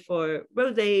be made for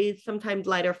rosés, sometimes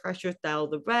lighter, fresher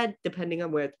styles of red, depending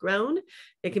on where it's grown.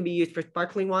 It can be used for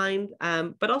sparkling wines,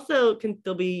 but also can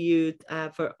still be used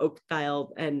for oak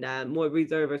styles and more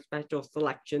reserve or special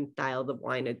selection styles of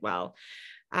wine as well.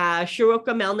 Shiroka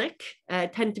Melnik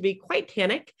tend to be quite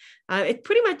tannic. It's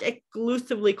pretty much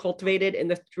exclusively cultivated in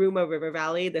the Struma River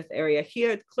Valley, this area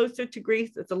here. It's closer to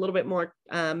Greece. It's a little bit more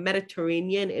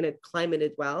Mediterranean in its climate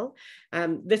as well.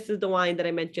 This is the wine that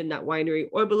I mentioned, that winery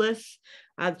Orbilis.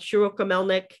 Shiroka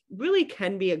Melnik really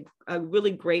can be a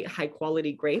really great high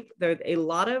quality grape. There's a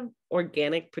lot of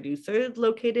organic producers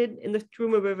located in the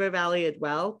Struma River Valley as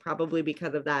well, probably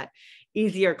because of that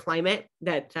easier climate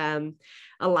that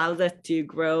allows us to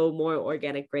grow more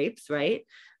organic grapes, right?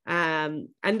 And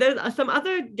there's some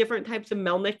other different types of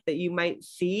Melnik that you might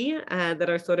see that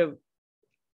are sort of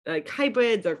like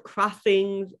hybrids or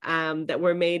crossings that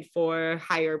were made for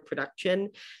higher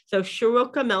production. So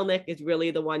Shiroka Melnik is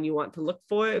really the one you want to look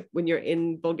for when you're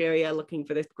in Bulgaria looking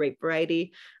for this grape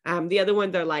variety. The other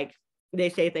ones are like, they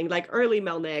say things like early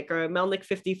Melnik or Melnik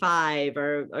 55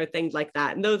 or things like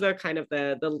that. And those are kind of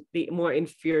the more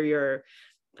inferior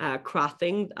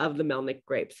crossings of the Melnik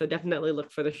grape. So definitely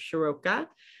look for the Shiroka.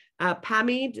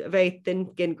 Pamid, a very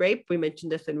thin-skinned grape. We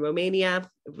mentioned this in Romania,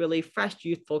 really fresh,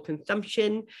 youthful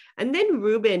consumption. And then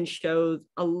Rubin shows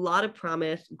a lot of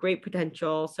promise, great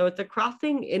potential. So it's a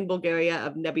crossing in Bulgaria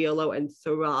of Nebbiolo and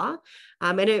Syrah.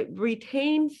 And it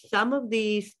retains some of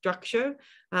the structure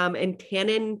and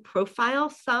tannin profile,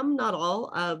 some, not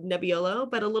all, of Nebbiolo,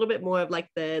 but a little bit more of like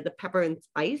the pepper and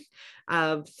spice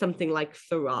of something like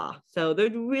Syrah. So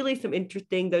there's really some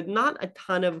interesting, there's not a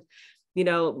ton of,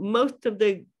 most of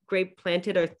the grape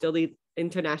planted are still these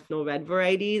international red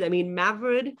varieties. I mean,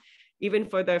 Mavrud, even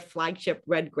for their flagship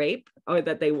red grape, or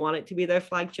that they want it to be their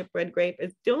flagship red grape,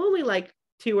 is still only like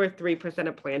 2 or 3%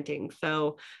 of planting.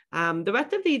 So the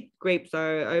rest of these grapes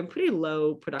are in pretty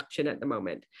low production at the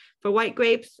moment. For white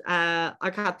grapes,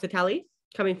 Arkatsateli,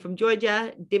 coming from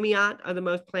Georgia, Dimiat are the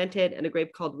most planted, and a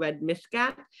grape called Red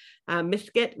Muscat,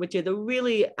 which is a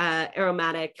really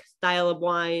aromatic style of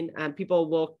wine. People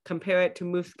will compare it to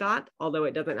Muscat, although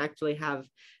it doesn't actually have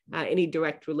any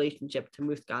direct relationship to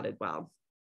Muscat as well.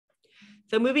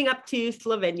 So moving up to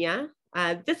Slovenia,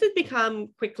 this has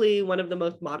become quickly one of the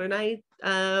most modernized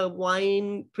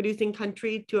wine producing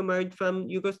countries to emerge from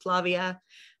Yugoslavia.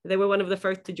 They were one of the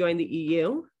first to join the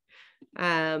EU.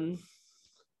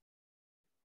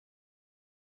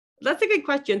 That's a good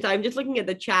question. So I'm just looking at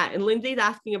the chat, and Lindsay's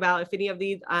asking about if any of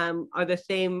these are the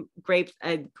same grapes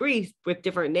as Greece with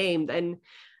different names. And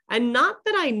not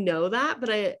that I know that,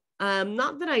 but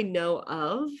not that I know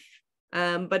of.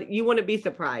 But you wouldn't be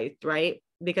surprised, right?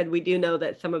 Because we do know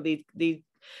that some of these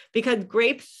because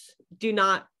grapes do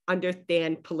not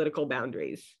understand political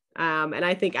boundaries. And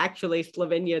I think actually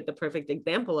Slovenia is the perfect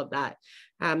example of that.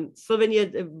 Slovenia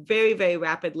is a very, very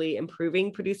rapidly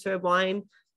improving producer of wine.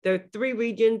 There are 3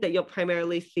 regions that you'll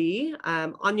primarily see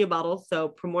on your bottle. So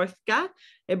Primorska,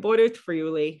 it borders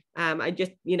Friuli. I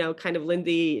just, kind of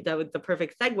Lindsay, that was the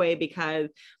perfect segue because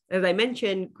as I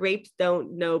mentioned, grapes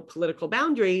don't know political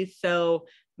boundaries. So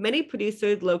many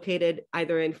producers located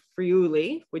either in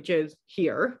Friuli, which is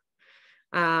here,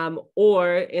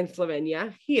 or in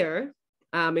Slovenia, here,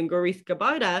 in Goriška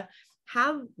Brda,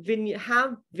 have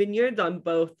vineyards on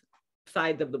both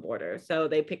sides of the border. So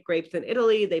they pick grapes in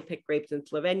Italy, they pick grapes in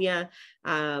Slovenia.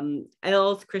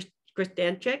 Els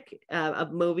Kristanchik of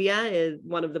Movia is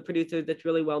one of the producers that's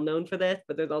really well known for this,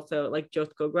 but there's also like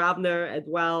Josko Gravner as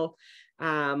well.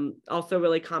 Also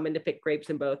really common to pick grapes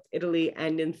in both Italy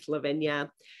and in Slovenia.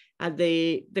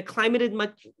 The climate is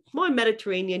much more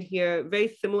Mediterranean here,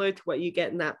 very similar to what you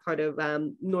get in that part of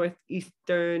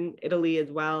northeastern Italy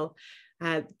as well.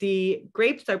 The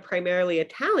grapes are primarily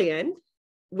Italian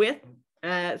with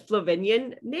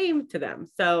Slovenian name to them.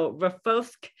 So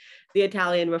Rafosk, the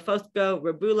Italian Rafosco,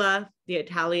 Rabula, the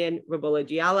Italian Ribolla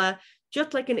Gialla.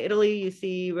 Just like in Italy, you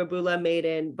see Rabula made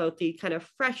in both the kind of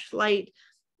fresh, light,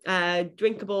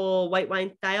 drinkable white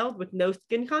wine styles with no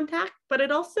skin contact, but it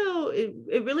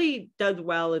really does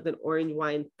well as an orange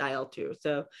wine style too.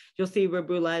 So you'll see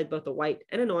Rabula is both a white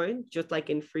and an orange, just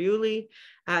like in Friuli.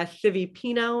 Civi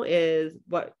Pinot is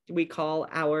what we call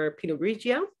our Pinot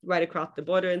Grigio, right across the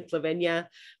border in Slovenia.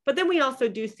 But then we also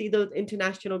do see those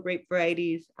international grape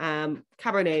varieties,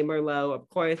 Cabernet Merlot, of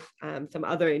course, some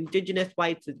other indigenous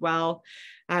whites as well.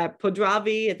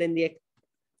 Podravi is in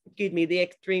the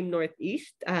extreme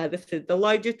northeast. This is the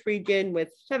largest region with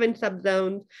 7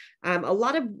 subzones. A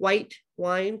lot of white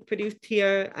wine produced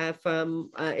here from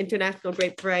international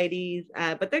grape varieties,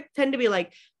 but they tend to be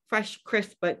like fresh,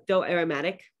 crisp, but still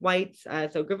aromatic whites.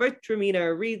 So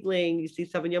Gewürztraminer, Riesling, you see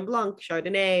Sauvignon Blanc,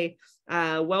 Chardonnay,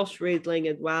 Welsh Riesling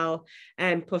as well.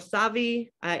 And Posavi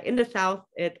in the south,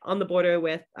 it's on the border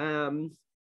with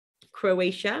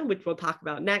Croatia, which we'll talk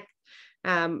about next.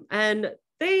 And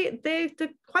they're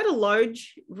quite a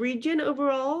large region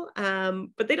overall,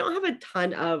 but they don't have a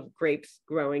ton of grapes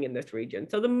growing in this region.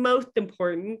 So the most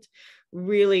important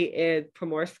really is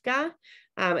Primorska,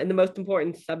 and the most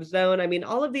important subzone. I mean,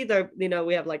 all of these are,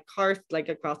 we have like Karst, like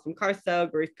across from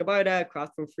Karso, Goriška Barda, across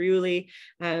from Friuli,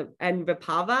 and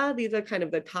Vipava. These are kind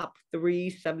of the top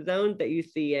 3 subzones that you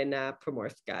see in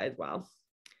Primorska as well.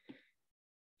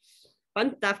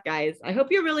 Fun stuff, guys. I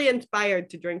hope you're really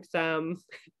inspired to drink some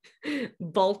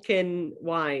Balkan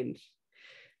wines.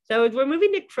 So as we're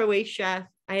moving to Croatia,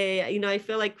 I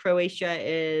feel like Croatia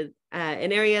is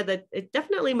an area that is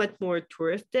definitely much more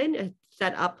touristic. It's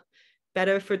set up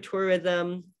better for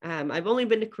tourism. I've only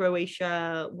been to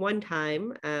Croatia one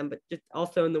time, but just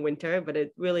also in the winter, but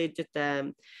it really just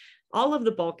all of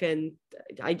the Balkans,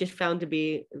 I just found to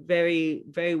be very,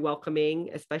 very welcoming,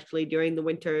 especially during the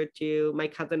winter to my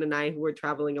cousin and I who were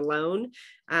traveling alone.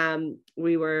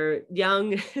 We were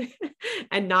young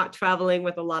and not traveling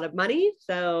with a lot of money.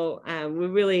 So we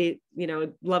really,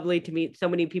 lovely to meet so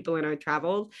many people in our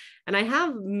travels. And I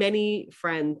have many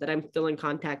friends that I'm still in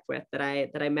contact with that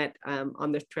I met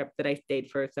on this trip that I stayed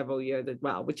for several years as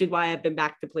well, which is why I've been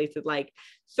back to places like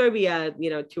Serbia,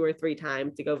 2 or 3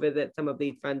 times to go visit some of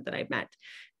these friends that I've met.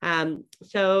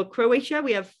 So Croatia,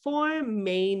 we have 4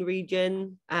 main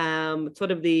regions,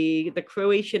 sort of the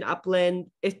Croatian upland,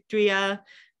 Istria,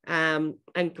 and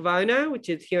Kvarner, which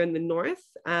is here in the north.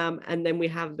 And then we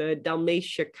have the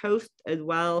Dalmatia coast as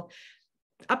well.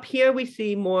 Up here, we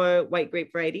see more white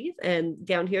grape varieties. And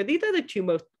down here, these are the 2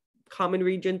 most common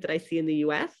regions that I see in the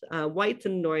US, whites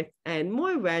in the north and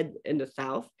more red in the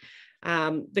south.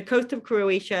 The coast of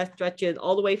Croatia stretches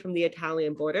all the way from the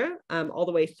Italian border, all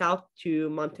the way south to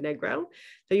Montenegro.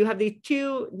 So you have these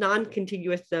 2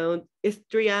 non-contiguous zones,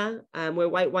 Istria, where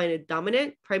white wine is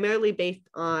dominant, primarily based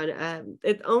on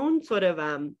its own sort of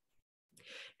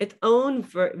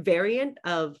variant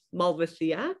of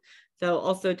Malvasia. So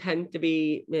also tends to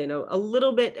be, a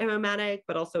little bit aromatic,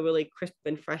 but also really crisp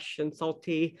and fresh and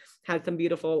salty, has some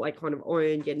beautiful like kind of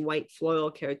orange and white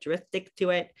floral characteristics to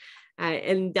it.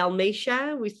 In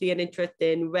Dalmatia, we see an interest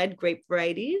in red grape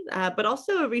varieties, but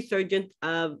also a resurgence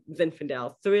of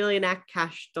Zinfandel, Cyrilliac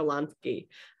Kashtalanski,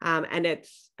 and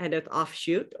its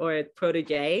offshoot or its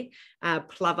protege,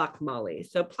 Plavac Mali.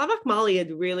 So Plavac Mali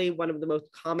is really one of the most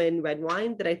common red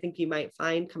wines that I think you might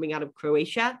find coming out of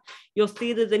Croatia. You'll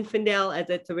see the Zinfandel as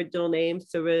its original name,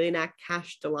 Cyrilliac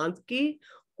Kashtalanski,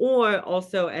 or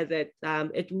also as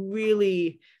its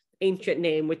really ancient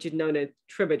name, which is known as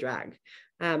Tribodrag.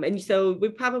 And so we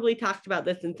probably talked about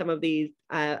this in some of these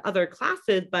other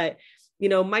classes, but,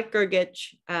 Mike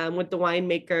Gergich was the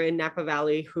winemaker in Napa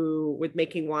Valley who was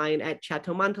making wine at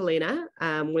Chateau Montelena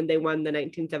when they won the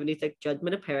 1976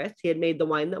 Judgment of Paris. He had made the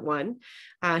wine that won.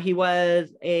 He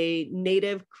was a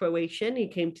native Croatian. He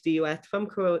came to the US from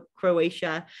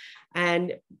Croatia.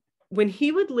 And when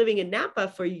he was living in Napa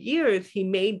for years, he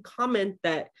made comment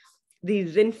that the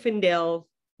Zinfandel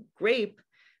grape,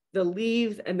 the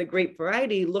leaves and the grape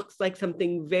variety looks like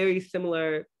something very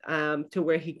similar to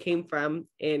where he came from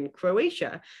in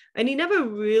Croatia. And he never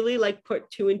really put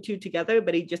 2 and 2 together,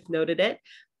 but he just noted it.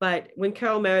 But when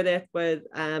Carol Meredith was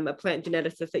a plant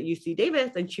geneticist at UC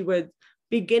Davis, and she was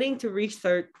beginning to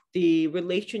research the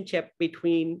relationship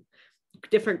between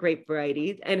different grape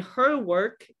varieties, and her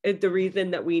work is the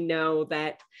reason that we know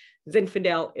that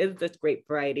Zinfandel is this grape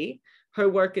variety. Her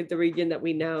work is the region that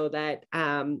we know that,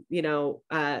 Sauvignon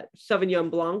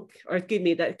Blanc,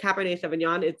 that Cabernet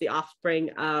Sauvignon is the offspring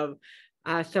of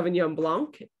Sauvignon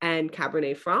Blanc and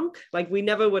Cabernet Franc. Like we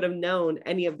never would have known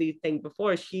any of these things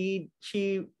before. She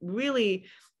really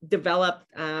developed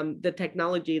the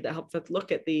technology that helps us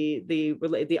look at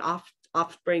the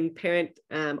offspring parent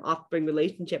offspring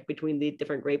relationship between the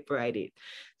different grape varieties.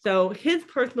 So his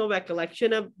personal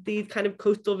recollection of these kind of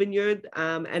coastal vineyards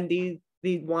and these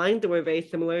wines that were very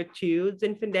similar to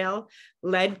Zinfandel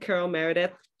led Carol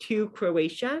Meredith to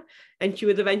Croatia, and she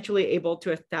was eventually able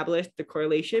to establish the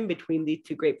correlation between these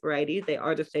two grape varieties. They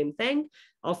are the same thing,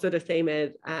 also the same as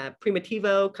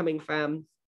Primitivo coming from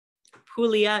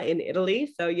Puglia in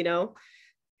Italy. So, you know,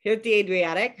 here's the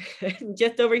Adriatic,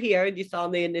 just over here, you saw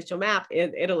on the initial map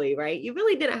is Italy, right? You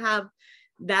really didn't have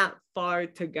that far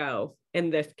to go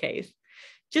in this case.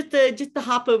 Just to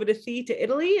hop over the sea to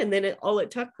Italy, and then all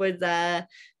it took was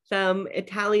some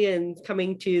Italians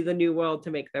coming to the New World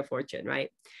to make their fortune, right?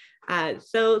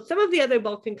 So some of the other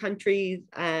Balkan countries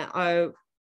are,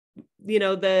 you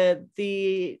know,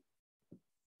 the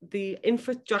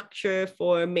infrastructure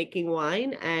for making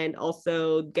wine and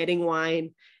also getting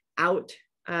wine out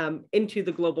into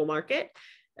the global market.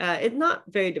 It's not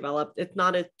very developed. It's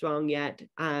not as strong yet.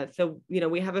 So, you know,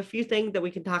 we have a few things that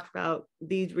we can talk about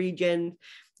these regions.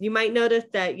 You might notice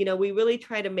that, you know, we really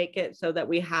try to make it so that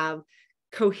we have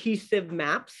cohesive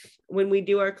maps when we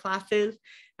do our classes.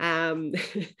 And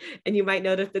you might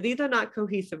notice that these are not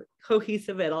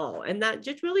cohesive at all. And that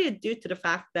just really is due to the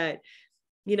fact that,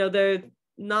 you know, there's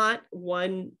not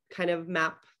one kind of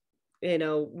map, you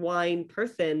know, wine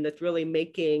person that's really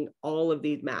making all of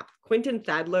these maps. Quentin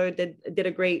Sadler did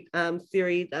a great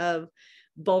series of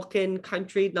Balkan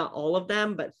countries, not all of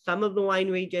them, but some of the wine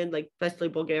regions, like especially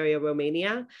Bulgaria,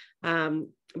 Romania.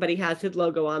 But he has his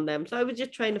logo on them. So I was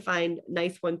just trying to find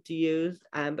nice ones to use,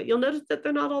 but you'll notice that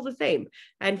they're not all the same.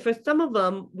 And for some of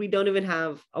them, we don't even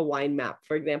have a wine map.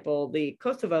 For example, the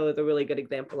Kosovo is a really good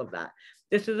example of that.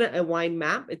 This isn't a wine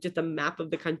map, it's just a map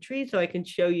of the country. So I can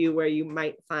show you where you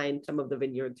might find some of the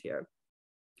vineyards here.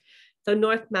 So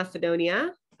North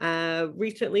Macedonia,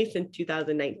 recently since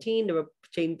 2019, they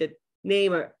changed its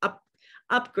name or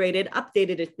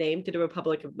updated its name to the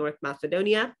Republic of North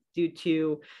Macedonia due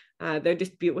to their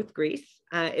dispute with Greece.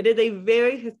 It is a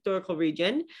very historical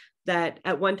region that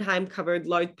at one time covered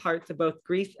large parts of both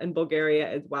Greece and Bulgaria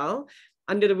as well.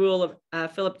 Under the rule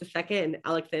of Philip II and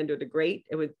Alexander the Great,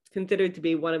 it was considered to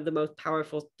be one of the most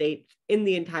powerful states in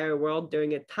the entire world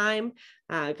during its time,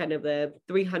 kind of the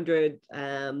 300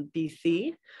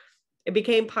 BC. It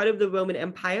became part of the Roman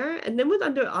Empire and then was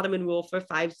under Ottoman rule for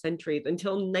 5 centuries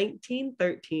until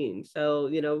 1913. So,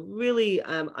 you know, really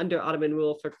under Ottoman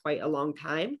rule for quite a long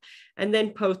time. And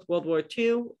then post World War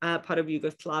II, part of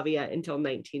Yugoslavia until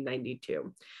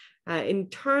 1992. In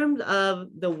terms of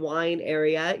the wine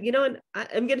area, you know, and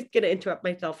I'm just going to interrupt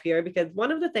myself here because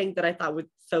one of the things that I thought was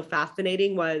so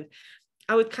fascinating was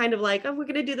I was kind of like, oh, we're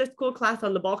going to do this cool class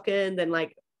on the Balkans, and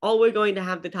like all we're going to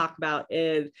have to talk about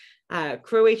is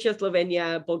Croatia,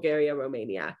 Slovenia, Bulgaria,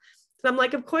 Romania. So I'm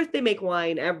like, of course they make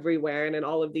wine everywhere and in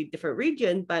all of these different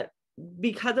regions, but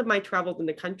because of my travels in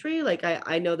the country, like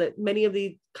I know that many of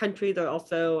these countries are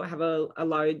also have a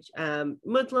large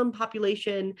Muslim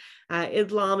population.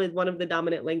 Islam is one of the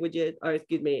dominant languages, or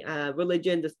excuse me,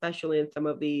 religions, especially in some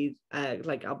of these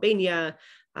like Albania,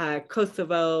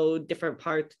 Kosovo, different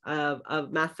parts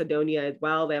of Macedonia as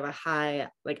well. They have a high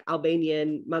like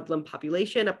Albanian Muslim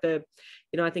population up to,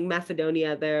 you know, I think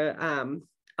Macedonia, their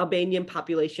Albanian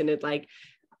population is like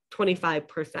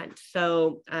 25%.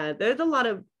 So there's a lot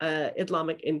of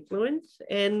Islamic influence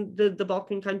in the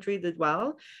Balkan countries as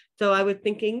well. So I was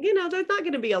thinking, you know, there's not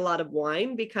going to be a lot of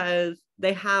wine because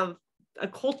they have a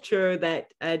culture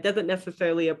that doesn't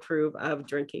necessarily approve of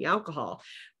drinking alcohol.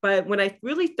 But when I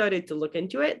really started to look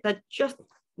into it, that's just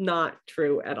not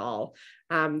true at all.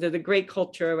 There's a great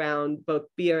culture around both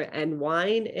beer and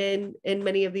wine in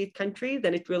many of these countries,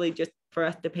 and it's really just for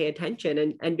us to pay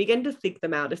attention and begin to seek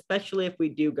them out, especially if we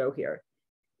do go here.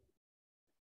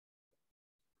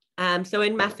 So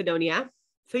in Macedonia,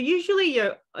 so usually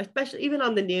you're, especially even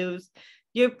on the news,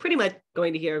 you're pretty much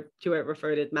going to hear to it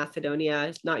referred as Macedonia.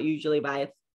 It's not usually by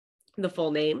the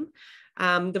full name.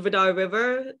 The Vardar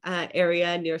River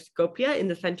area near Skopje in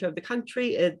the center of the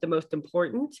country is the most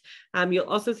important. You'll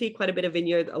also see quite a bit of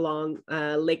vineyards along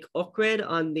Lake Ohrid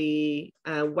on the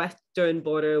western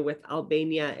border with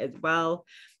Albania as well.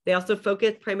 They also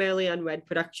focus primarily on red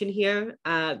production here.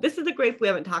 This is a grape we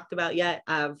haven't talked about yet,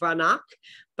 Vranac,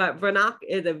 but Vranac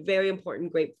is a very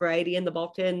important grape variety in the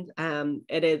Balkans.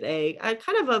 It is a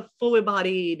kind of a fuller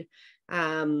bodied,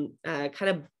 kind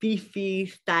of beefy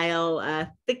style,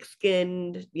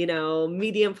 thick-skinned, you know,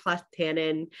 medium plus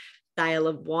tannin style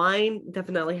of wine.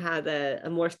 Definitely has a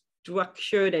more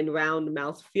structured and round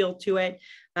mouthfeel to it.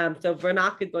 So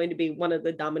Vrnak is going to be one of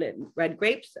the dominant red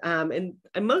grapes. And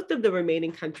most of the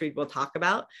remaining countries we'll talk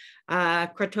about.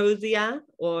 Croatia,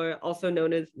 or also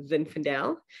known as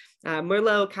Zinfandel,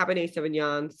 Merlot, Cabernet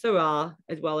Sauvignon, Syrah,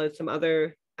 as well as some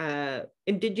other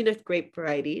indigenous grape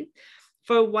varieties.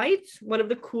 For whites, one of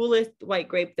the coolest white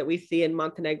grapes that we see in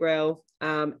Montenegro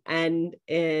and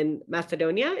in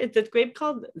Macedonia is this grape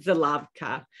called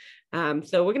Zilavka.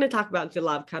 So we're going to talk about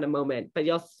Zilavka in a moment, but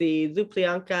you'll see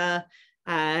Zuplianka,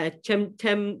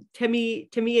 Temianica,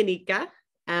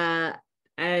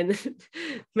 and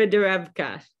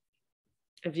Medurevka.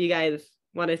 If you guys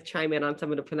want to chime in on some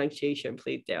of the pronunciation,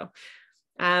 please do.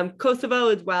 Kosovo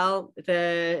as well,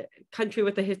 the country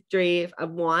with a history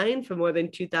of wine for more than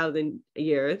 2,000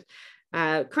 years.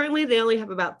 Currently, they only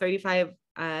have about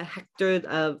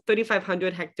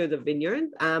 3,500 hectares of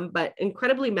vineyards, but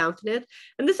incredibly mountainous.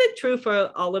 And this is true for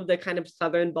all of the kind of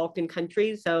southern Balkan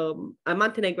countries. So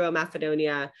Montenegro,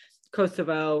 Macedonia,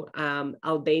 Kosovo,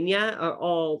 Albania are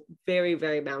all very,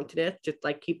 very mountainous. Just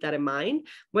like keep that in mind.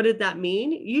 What does that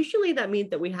mean? Usually that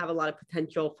means that we have a lot of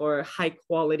potential for high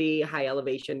quality, high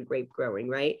elevation grape growing,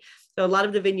 right? So a lot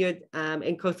of the vineyards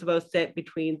in Kosovo sit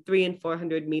between 300 and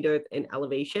 400 meters in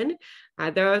elevation.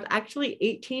 There are actually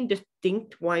 18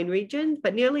 distinct wine regions,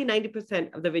 but nearly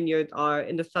 90% of the vineyards are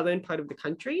in the southern part of the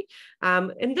country,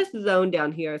 in this zone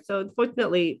down here. So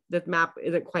unfortunately, this map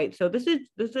isn't quite. So this is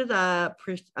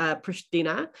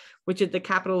Pristina, which is the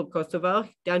capital of Kosovo.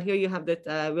 Down here, you have this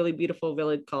really beautiful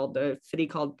village called the city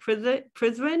called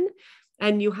Prizren.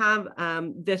 And you have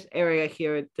this area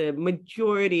here, the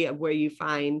majority of where you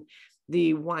find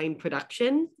the wine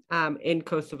production in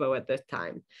Kosovo at this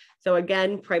time. So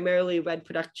again, primarily red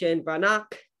production, Vrnak,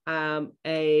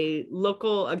 a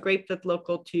grape that's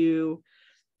local to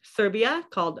Serbia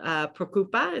called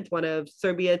Prekupa. It's one of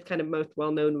Serbia's kind of most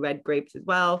well-known red grapes as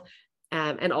well,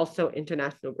 and also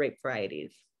international grape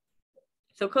varieties.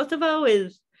 So Kosovo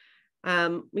is,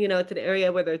 it's an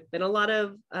area where there's been a lot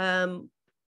of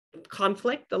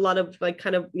conflict, a lot of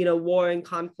war and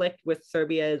conflict with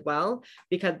Serbia as well,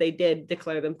 because they did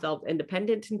declare themselves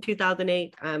independent in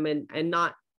 2008, and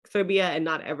not Serbia and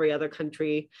not every other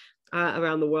country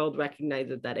around the world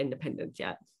recognizes that independence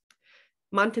yet.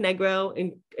 Montenegro,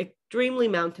 extremely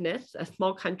mountainous, a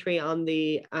small country on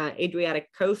the Adriatic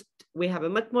coast. We have a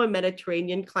much more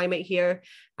Mediterranean climate here,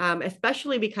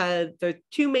 especially because there's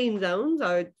two main zones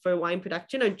for wine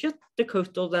production, are just the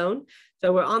coastal zone.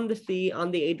 So we're on the sea,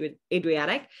 on the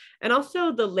Adriatic, and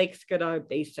also the Lake Skadar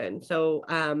Basin. So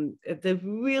it's a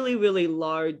really, really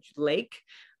large lake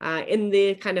in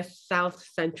the kind of south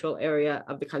central area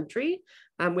of the country.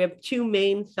 We have two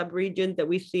main subregions that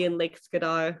we see in Lake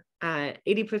Skadar.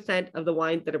 80% of the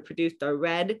wines that are produced are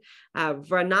red.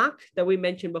 Vrnak, that we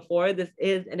mentioned before, this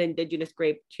is an indigenous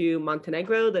grape to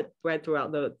Montenegro that's bred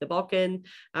throughout the Balkans.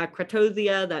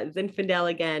 Croatia, that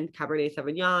Zinfandel again, Cabernet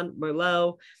Sauvignon,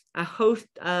 Merlot, a host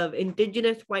of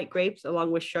indigenous white grapes along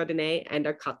with Chardonnay and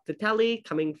our Cocktaili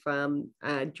coming from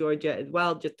Georgia as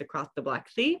well, just across the Black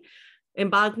Sea. In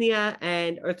Bosnia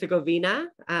and Herzegovina,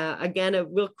 again, a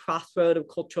real crossroad of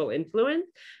cultural influence.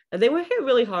 They were hit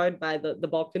really hard by the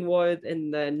Balkan Wars in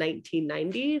the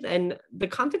 1990s, and the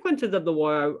consequences of the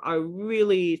war are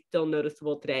really still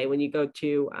noticeable today when you go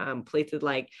to places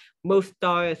like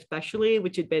Mostar, especially,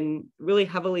 which had been really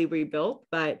heavily rebuilt,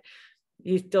 but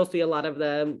you still see a lot of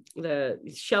the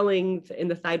shellings in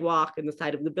the sidewalk, in the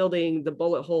side of the building, the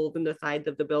bullet holes in the sides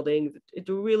of the buildings. It's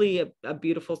really a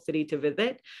beautiful city to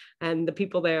visit. And the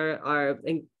people there are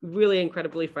really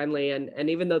incredibly friendly.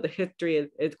 And even though the history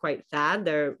is quite sad,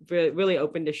 they're really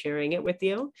open to sharing it with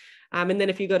you. And then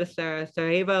if you go to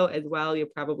Sarajevo as well, you're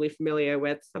probably familiar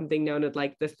with something known as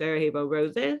like the Sarajevo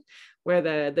roses, where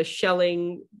the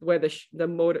shelling, where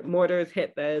the mortars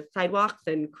hit the sidewalks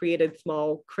and created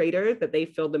small craters that they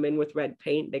filled them in with red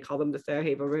paint. They call them the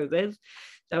Sarajevo roses.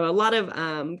 So a lot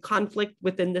of conflict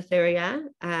within this area,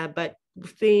 but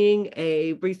seeing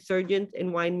a resurgence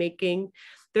in winemaking.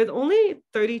 There's only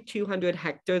 3,200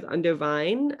 hectares under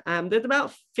vine. There's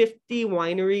about 50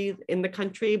 wineries in the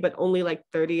country, but only like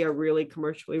 30 are really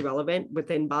commercially relevant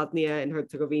within Bosnia and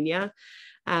Herzegovina.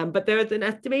 But there's an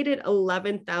estimated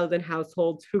 11,000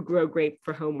 households who grow grape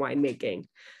for home winemaking.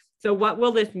 So what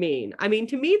will this mean? I mean,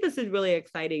 to me, this is really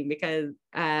exciting because,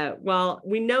 well,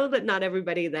 we know that not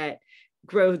everybody that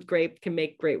grows grapes can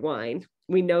make great wine.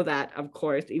 We know that, of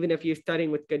course, even if you're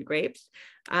starting with good grapes.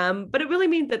 But it really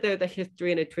means that there's a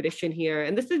history and a tradition here.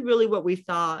 And this is really what we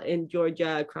saw in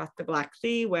Georgia across the Black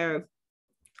Sea, where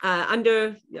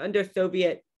under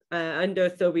Soviet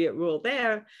rule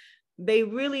there, they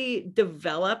really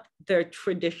developed their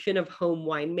tradition of home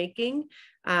winemaking.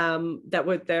 That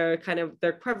was their kind of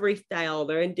their Crevery style,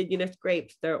 their indigenous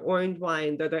grapes, their orange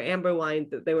wines, or their amber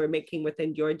wines that they were making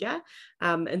within Georgia.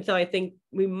 And so I think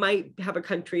we might have a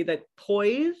country that's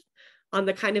poised on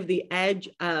the kind of the edge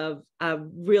of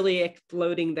really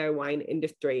exploding their wine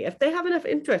industry if they have enough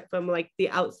interest from like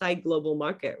the outside global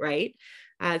market, right?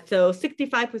 So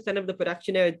 65% of the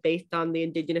production there is based on the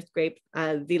indigenous grape,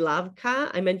 Zilavka.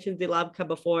 I mentioned Zilavka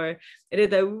before. It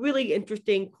is a really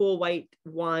interesting, cool white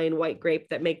wine, white grape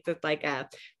that makes this like a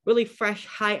really fresh,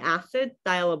 high acid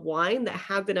style of wine that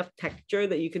has enough texture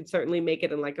that you can certainly make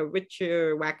it in like a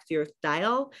richer, waxier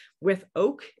style with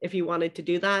oak if you wanted to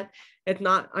do that. It's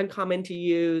not uncommon to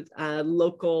use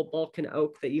local Balkan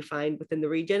oak that you find within the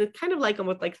region. It's kind of like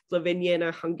almost like Slovenian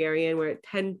or Hungarian, where it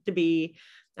tends to be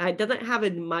it doesn't have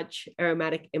as much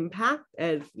aromatic impact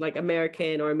as like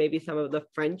American or maybe some of the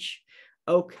French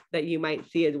oak that you might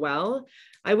see as well.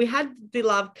 We had the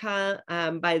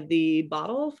Lavka by the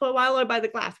bottle for a while, or by the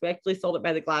glass. We actually sold it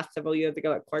by the glass several years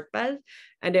ago at Corkbez,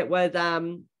 and it was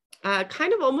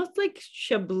kind of almost like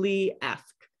Chablis-esque,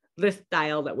 this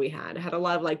style that we had. It had a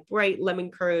lot of like bright lemon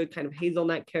curd, kind of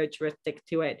hazelnut characteristic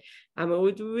to it. It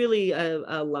was really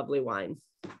a lovely wine.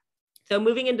 So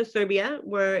moving into Serbia,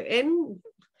 we're in, I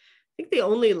think, the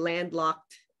only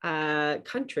landlocked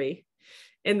country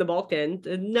in the Balkans.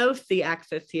 There's no sea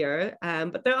access here,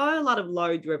 but there are a lot of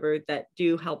large rivers that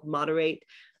do help moderate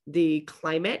the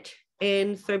climate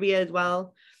in Serbia as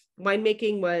well.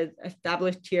 Winemaking was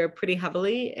established here pretty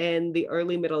heavily in the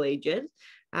early Middle Ages,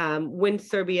 when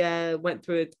Serbia went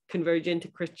through its conversion to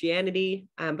Christianity,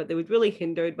 but it was really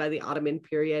hindered by the Ottoman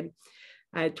period.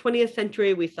 20th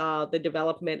century, we saw the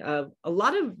development of a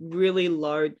lot of really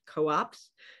large co-ops.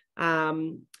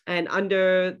 And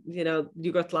under,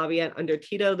 Yugoslavia, under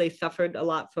Tito, they suffered a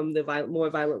lot from the more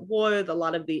violent wars, a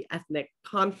lot of the ethnic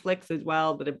conflicts as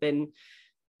well that have been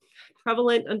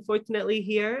prevalent, unfortunately,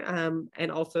 here,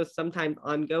 and also sometimes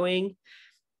ongoing.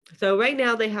 So right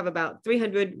now they have about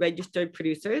 300 registered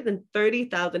producers and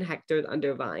 30,000 hectares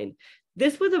under vine.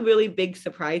 This was a really big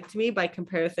surprise to me by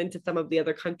comparison to some of the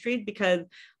other countries, because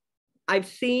I've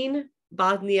seen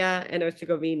Bosnia and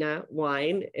Herzegovina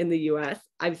wine in the US.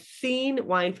 I've seen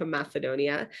wine from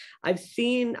Macedonia. I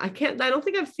don't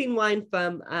think I've seen wine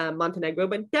from Montenegro,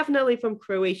 but definitely from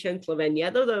Croatia and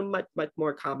Slovenia. Those are much, much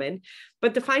more common.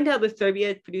 But to find out that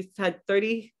Serbia had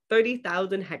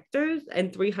 30,000 hectares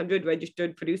and 300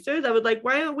 registered producers, I was like,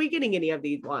 why aren't we getting any of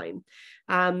these wines?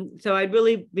 So I'd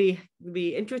really be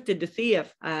interested to see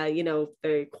if,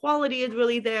 the quality is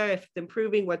really there, if it's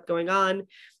improving, what's going on.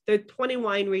 There's 20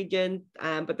 wine regions,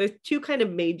 but there's two kind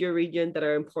of major regions that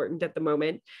are important at the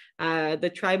moment.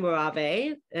 The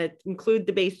Tri-Morave, it includes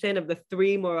the basin of the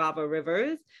three Morava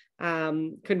rivers,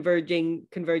 converging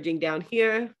down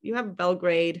here. You have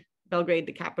Belgrade. Belgrade,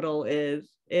 the capital, is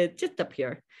just up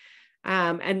here.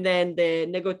 And then the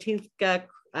Negotinska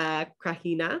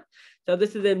Krajina. So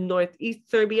this is in northeast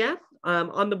Serbia,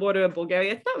 on the border of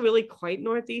Bulgaria. It's not really quite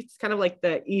northeast. It's kind of like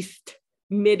the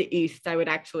mid-east, I would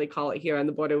actually call it, here on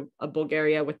the border of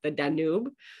Bulgaria with the Danube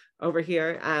over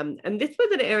here. And this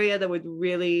was an area that was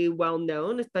really well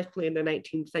known, especially in the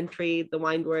 19th century. The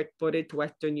wines were exported to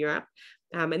Western Europe,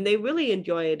 and they really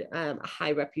enjoyed a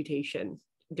high reputation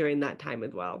during that time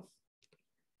as well.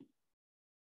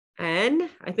 And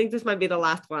I think this might be the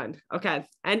last one. Okay,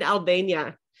 and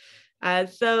Albania.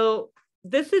 So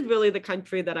this is really the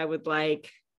country that I would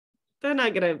like. We're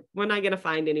not gonna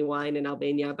find any wine in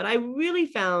Albania, but I really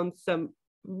found some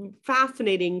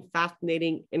fascinating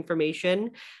information,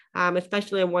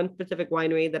 especially on one specific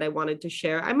winery that I wanted to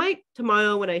share. I might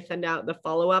tomorrow, when I send out the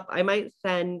follow-up, I might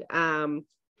send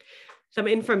some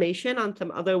information on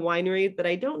some other wineries that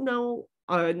I don't know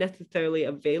are necessarily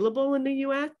available in the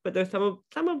US, but there's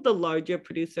some of the larger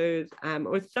producers,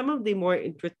 or some of the more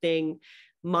interesting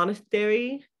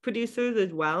monastery producers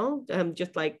as well,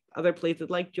 just like other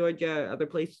places like Georgia, other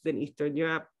places in Eastern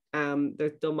Europe.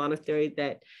 There's still monasteries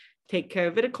that take care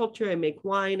of viticulture and make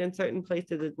wine in certain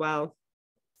places as well.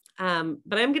 But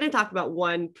I'm going to talk about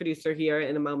one producer here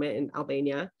in a moment in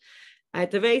Albania.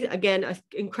 It's an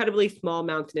incredibly small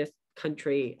mountainous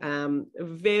country,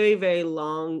 very, very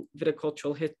long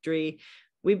viticultural history.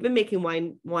 We've been making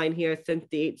wine here since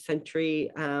the 8th century,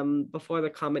 before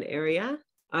the Common Era,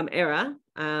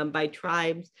 by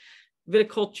tribes.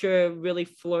 Viticulture really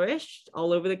flourished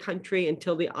all over the country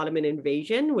until the Ottoman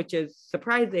invasion, which is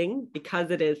surprising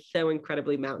because it is so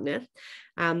incredibly mountainous.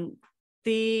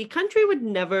 the country was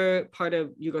never part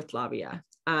of Yugoslavia,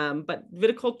 but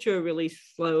viticulture really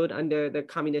slowed under the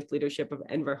communist leadership of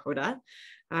Enver Hoxha.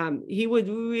 He was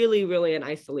really, really an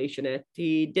isolationist.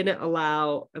 He didn't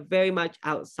allow a very much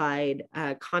outside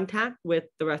contact with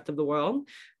the rest of the world.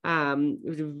 It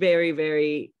was a very,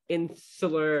 very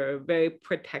insular, very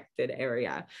protected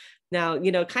area. Now,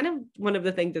 kind of one of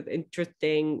the things that's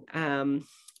interesting,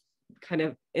 kind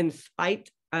of in spite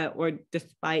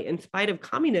of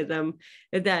communism,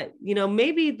 is that,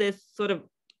 maybe this sort of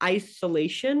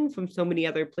isolation from so many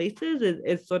other places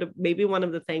is sort of maybe one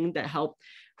of the things that helped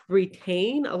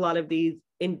retain a lot of these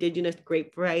indigenous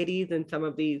grape varieties in some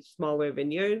of these smaller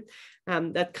vineyards.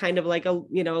 That's kind of like a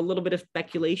little bit of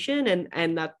speculation,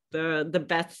 and that's the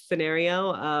best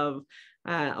scenario of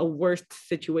a worst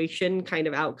situation kind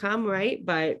of outcome, right?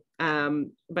 But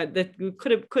this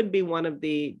could be one of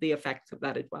the effects of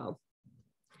that as well.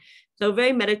 So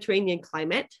very Mediterranean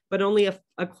climate, but only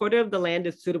a quarter of the land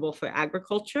is suitable for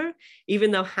agriculture, even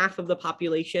though half of the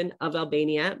population of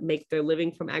Albania make their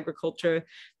living from agriculture.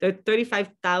 There are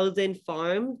 35,000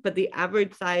 farms, but the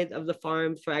average size of the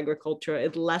farms for agriculture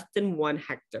is less than 1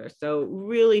 hectare. So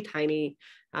really tiny,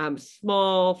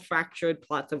 small fractured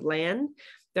plots of land.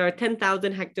 There are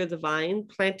 10,000 hectares of vine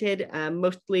planted,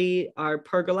 mostly are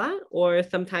pergola or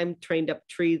sometimes trained up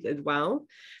trees as well.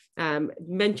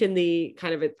 Mentioned the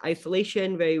kind of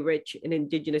isolation, very rich in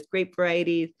indigenous grape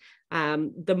varieties.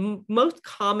 The most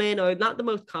common, or not the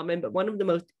most common, but one of the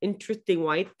most interesting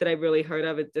whites that I've really heard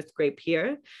of is this grape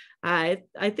here. I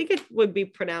think it would be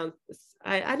pronounced,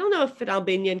 I don't know if it's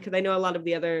Albanian, because I know a lot of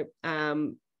the other,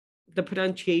 the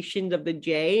pronunciations of the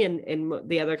J in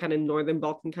the other kind of northern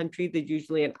Balkan countries is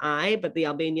usually an I, but the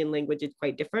Albanian language is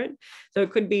quite different. So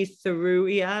it could be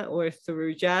Saruja or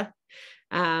Saruja.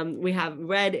 We have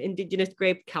red indigenous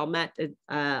grape, Kalmet,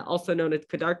 also known as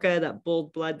Kadarka, that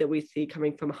bold blood that we see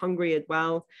coming from Hungary as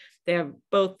well. They have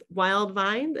both wild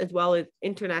vines as well as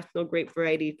international grape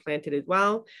varieties planted as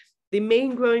well. The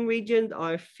main growing regions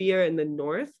are Fier in the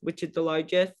north, which is the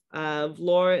largest,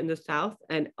 Vlor in the south,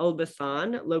 and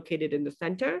Elbasan located in the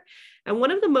center. And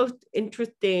one of the most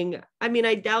interesting, I mean,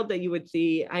 I doubt that you would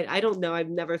see, I don't know, I've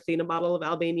never seen a bottle of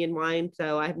Albanian wine,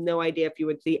 so I have no idea if you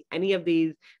would see any of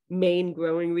these main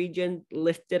growing regions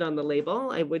listed on the label.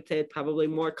 I would say it's probably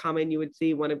more common you would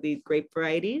see one of these grape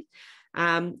varieties.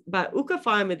 But Uka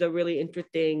Farm is a really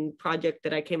interesting project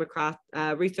that I came across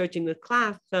researching this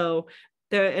class. So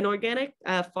they're an organic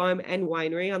farm and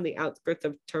winery on the outskirts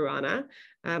of Tirana.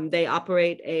 They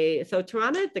operate so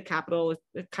Tirana is the capital,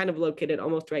 it's kind of located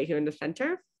almost right here in the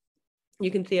center.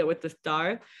 You can see it with the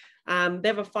star. They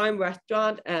have a farm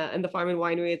restaurant, and the farm and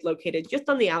winery is located just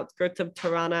on the outskirts of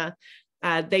Tirana.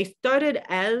 They started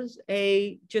as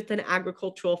just an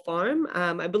agricultural farm.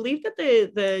 I believe that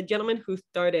the gentleman who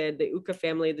started, the Uka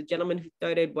family, the gentleman who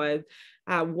started was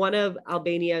one of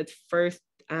Albania's first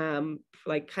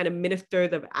like kind of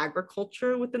ministers of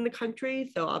agriculture within the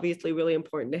country. So obviously really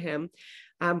important to him.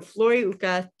 Flori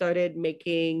Uka started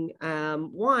making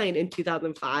wine in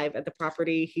 2005 at the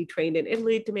property. He trained in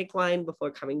Italy to make wine before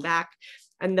coming back.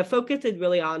 And the focus is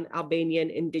really on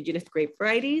Albanian indigenous grape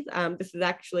varieties. This is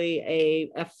actually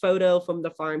a photo from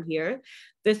the farm here.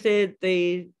 This is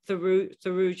the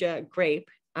Saruja grape,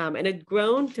 and it's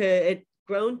grown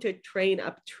to train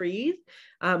up trees,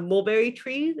 mulberry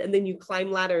trees, and then you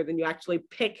climb ladders and you actually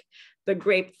pick the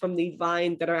grape from these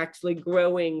vines that are actually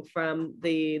growing from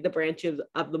the branches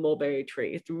of the mulberry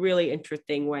tree. It's a really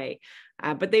interesting way.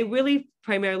 But they really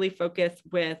primarily focus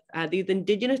with these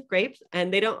indigenous grapes,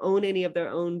 and they don't own any of their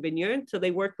own vineyards. So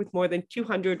they work with more than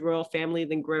 200 rural families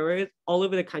and growers all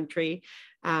over the country.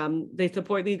 They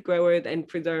support these growers and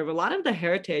preserve a lot of the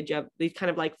heritage of these kind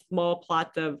of like small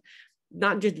plots of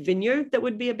not just vineyards that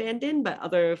would be abandoned, but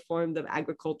other forms of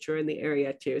agriculture in the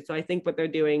area too. So I think what they're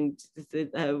doing is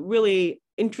really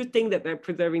interesting, that they're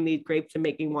preserving these grapes and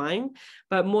making wine,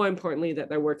 but more importantly, that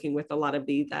they're working with a lot of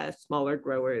these smaller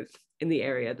growers in the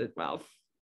area as well.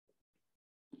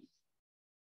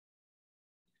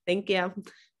 Thank you.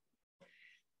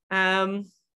 I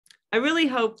really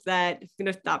hope that, I'm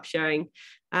going to stop sharing.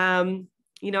 I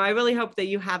really hope that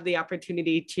you have the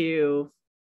opportunity to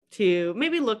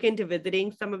maybe look into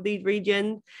visiting some of these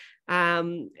regions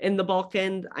in the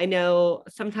Balkans. I know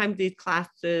sometimes these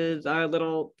classes are a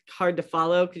little hard to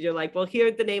follow because you're like, well,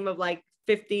 here's the name of like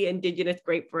 50 indigenous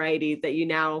grape varieties that you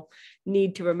now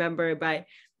need to remember. But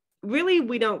really,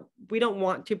 we don't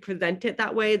want to present it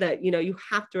that way, that, you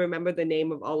have to remember the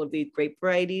name of all of these grape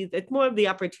varieties. It's more of the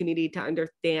opportunity to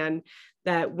understand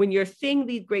that when you're seeing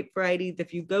these grape varieties,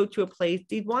 if you go to a place,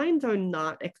 these wines are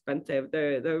not expensive.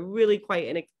 They're really quite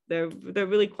they're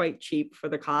really quite cheap for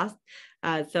the cost.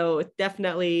 So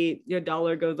definitely your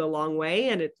dollar goes a long way,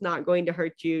 and it's not going to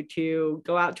hurt you to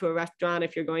go out to a restaurant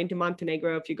if you're going to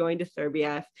Montenegro, if you're going to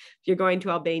Serbia, if you're going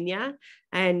to Albania,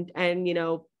 and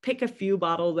pick a few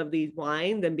bottles of these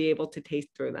wines and be able to taste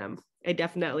through them. I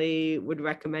definitely would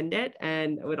recommend it,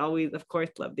 and I would always, of course,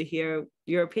 love to hear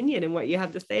your opinion and what you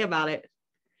have to say about it.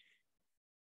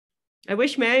 I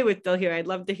wish Mary was still here. I'd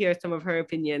love to hear some of her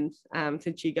opinions,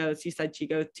 since she said she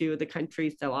goes to the country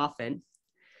so often.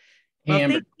 Well, hey,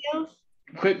 Amber, thank you.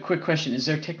 quick question. Is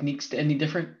their techniques any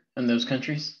different in those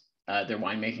countries? Their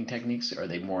winemaking techniques? Or are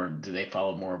they do they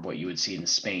follow more of what you would see in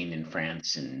Spain and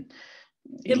France and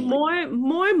Italy?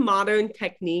 More modern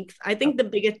techniques. I think the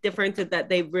biggest difference is that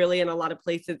they've really, in a lot of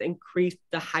places, increased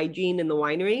the hygiene in the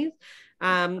wineries.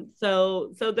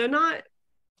 So they're not,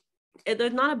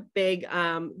 there's not a big,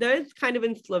 there's kind of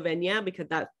in Slovenia, because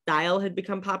that style had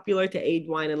become popular to age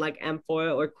wine in like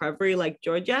amphora or Crevry, like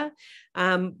Georgia.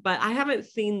 But I haven't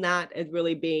seen that as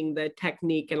really being the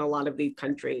technique in a lot of these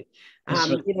countries.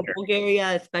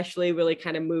 Bulgaria especially really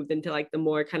kind of moved into like the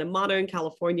more kind of modern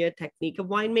California technique of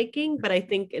winemaking. But I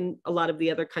think in a lot of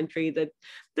the other countries that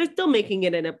they're still making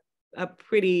it in a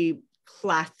pretty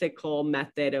classical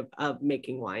method of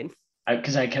making wine.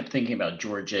 Because I kept thinking about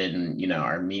Georgia and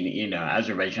Armenia,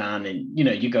 Azerbaijan, and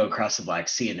you go across the Black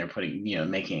Sea and they're putting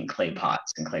making in clay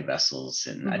pots and clay vessels,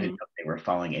 and I didn't know if they were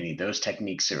following any of those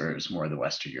techniques or it was more the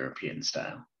Western European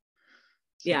style.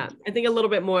 So, yeah, I think a little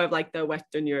bit more of like the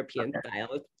Western European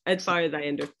style, as far as I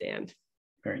understand.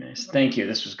 Very nice. Thank you.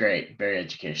 This was great. Very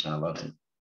educational. I loved it.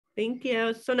 Thank you.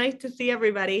 It's so nice to see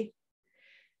everybody.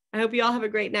 I hope you all have a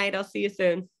great night. I'll see you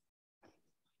soon.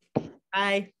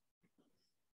 Bye.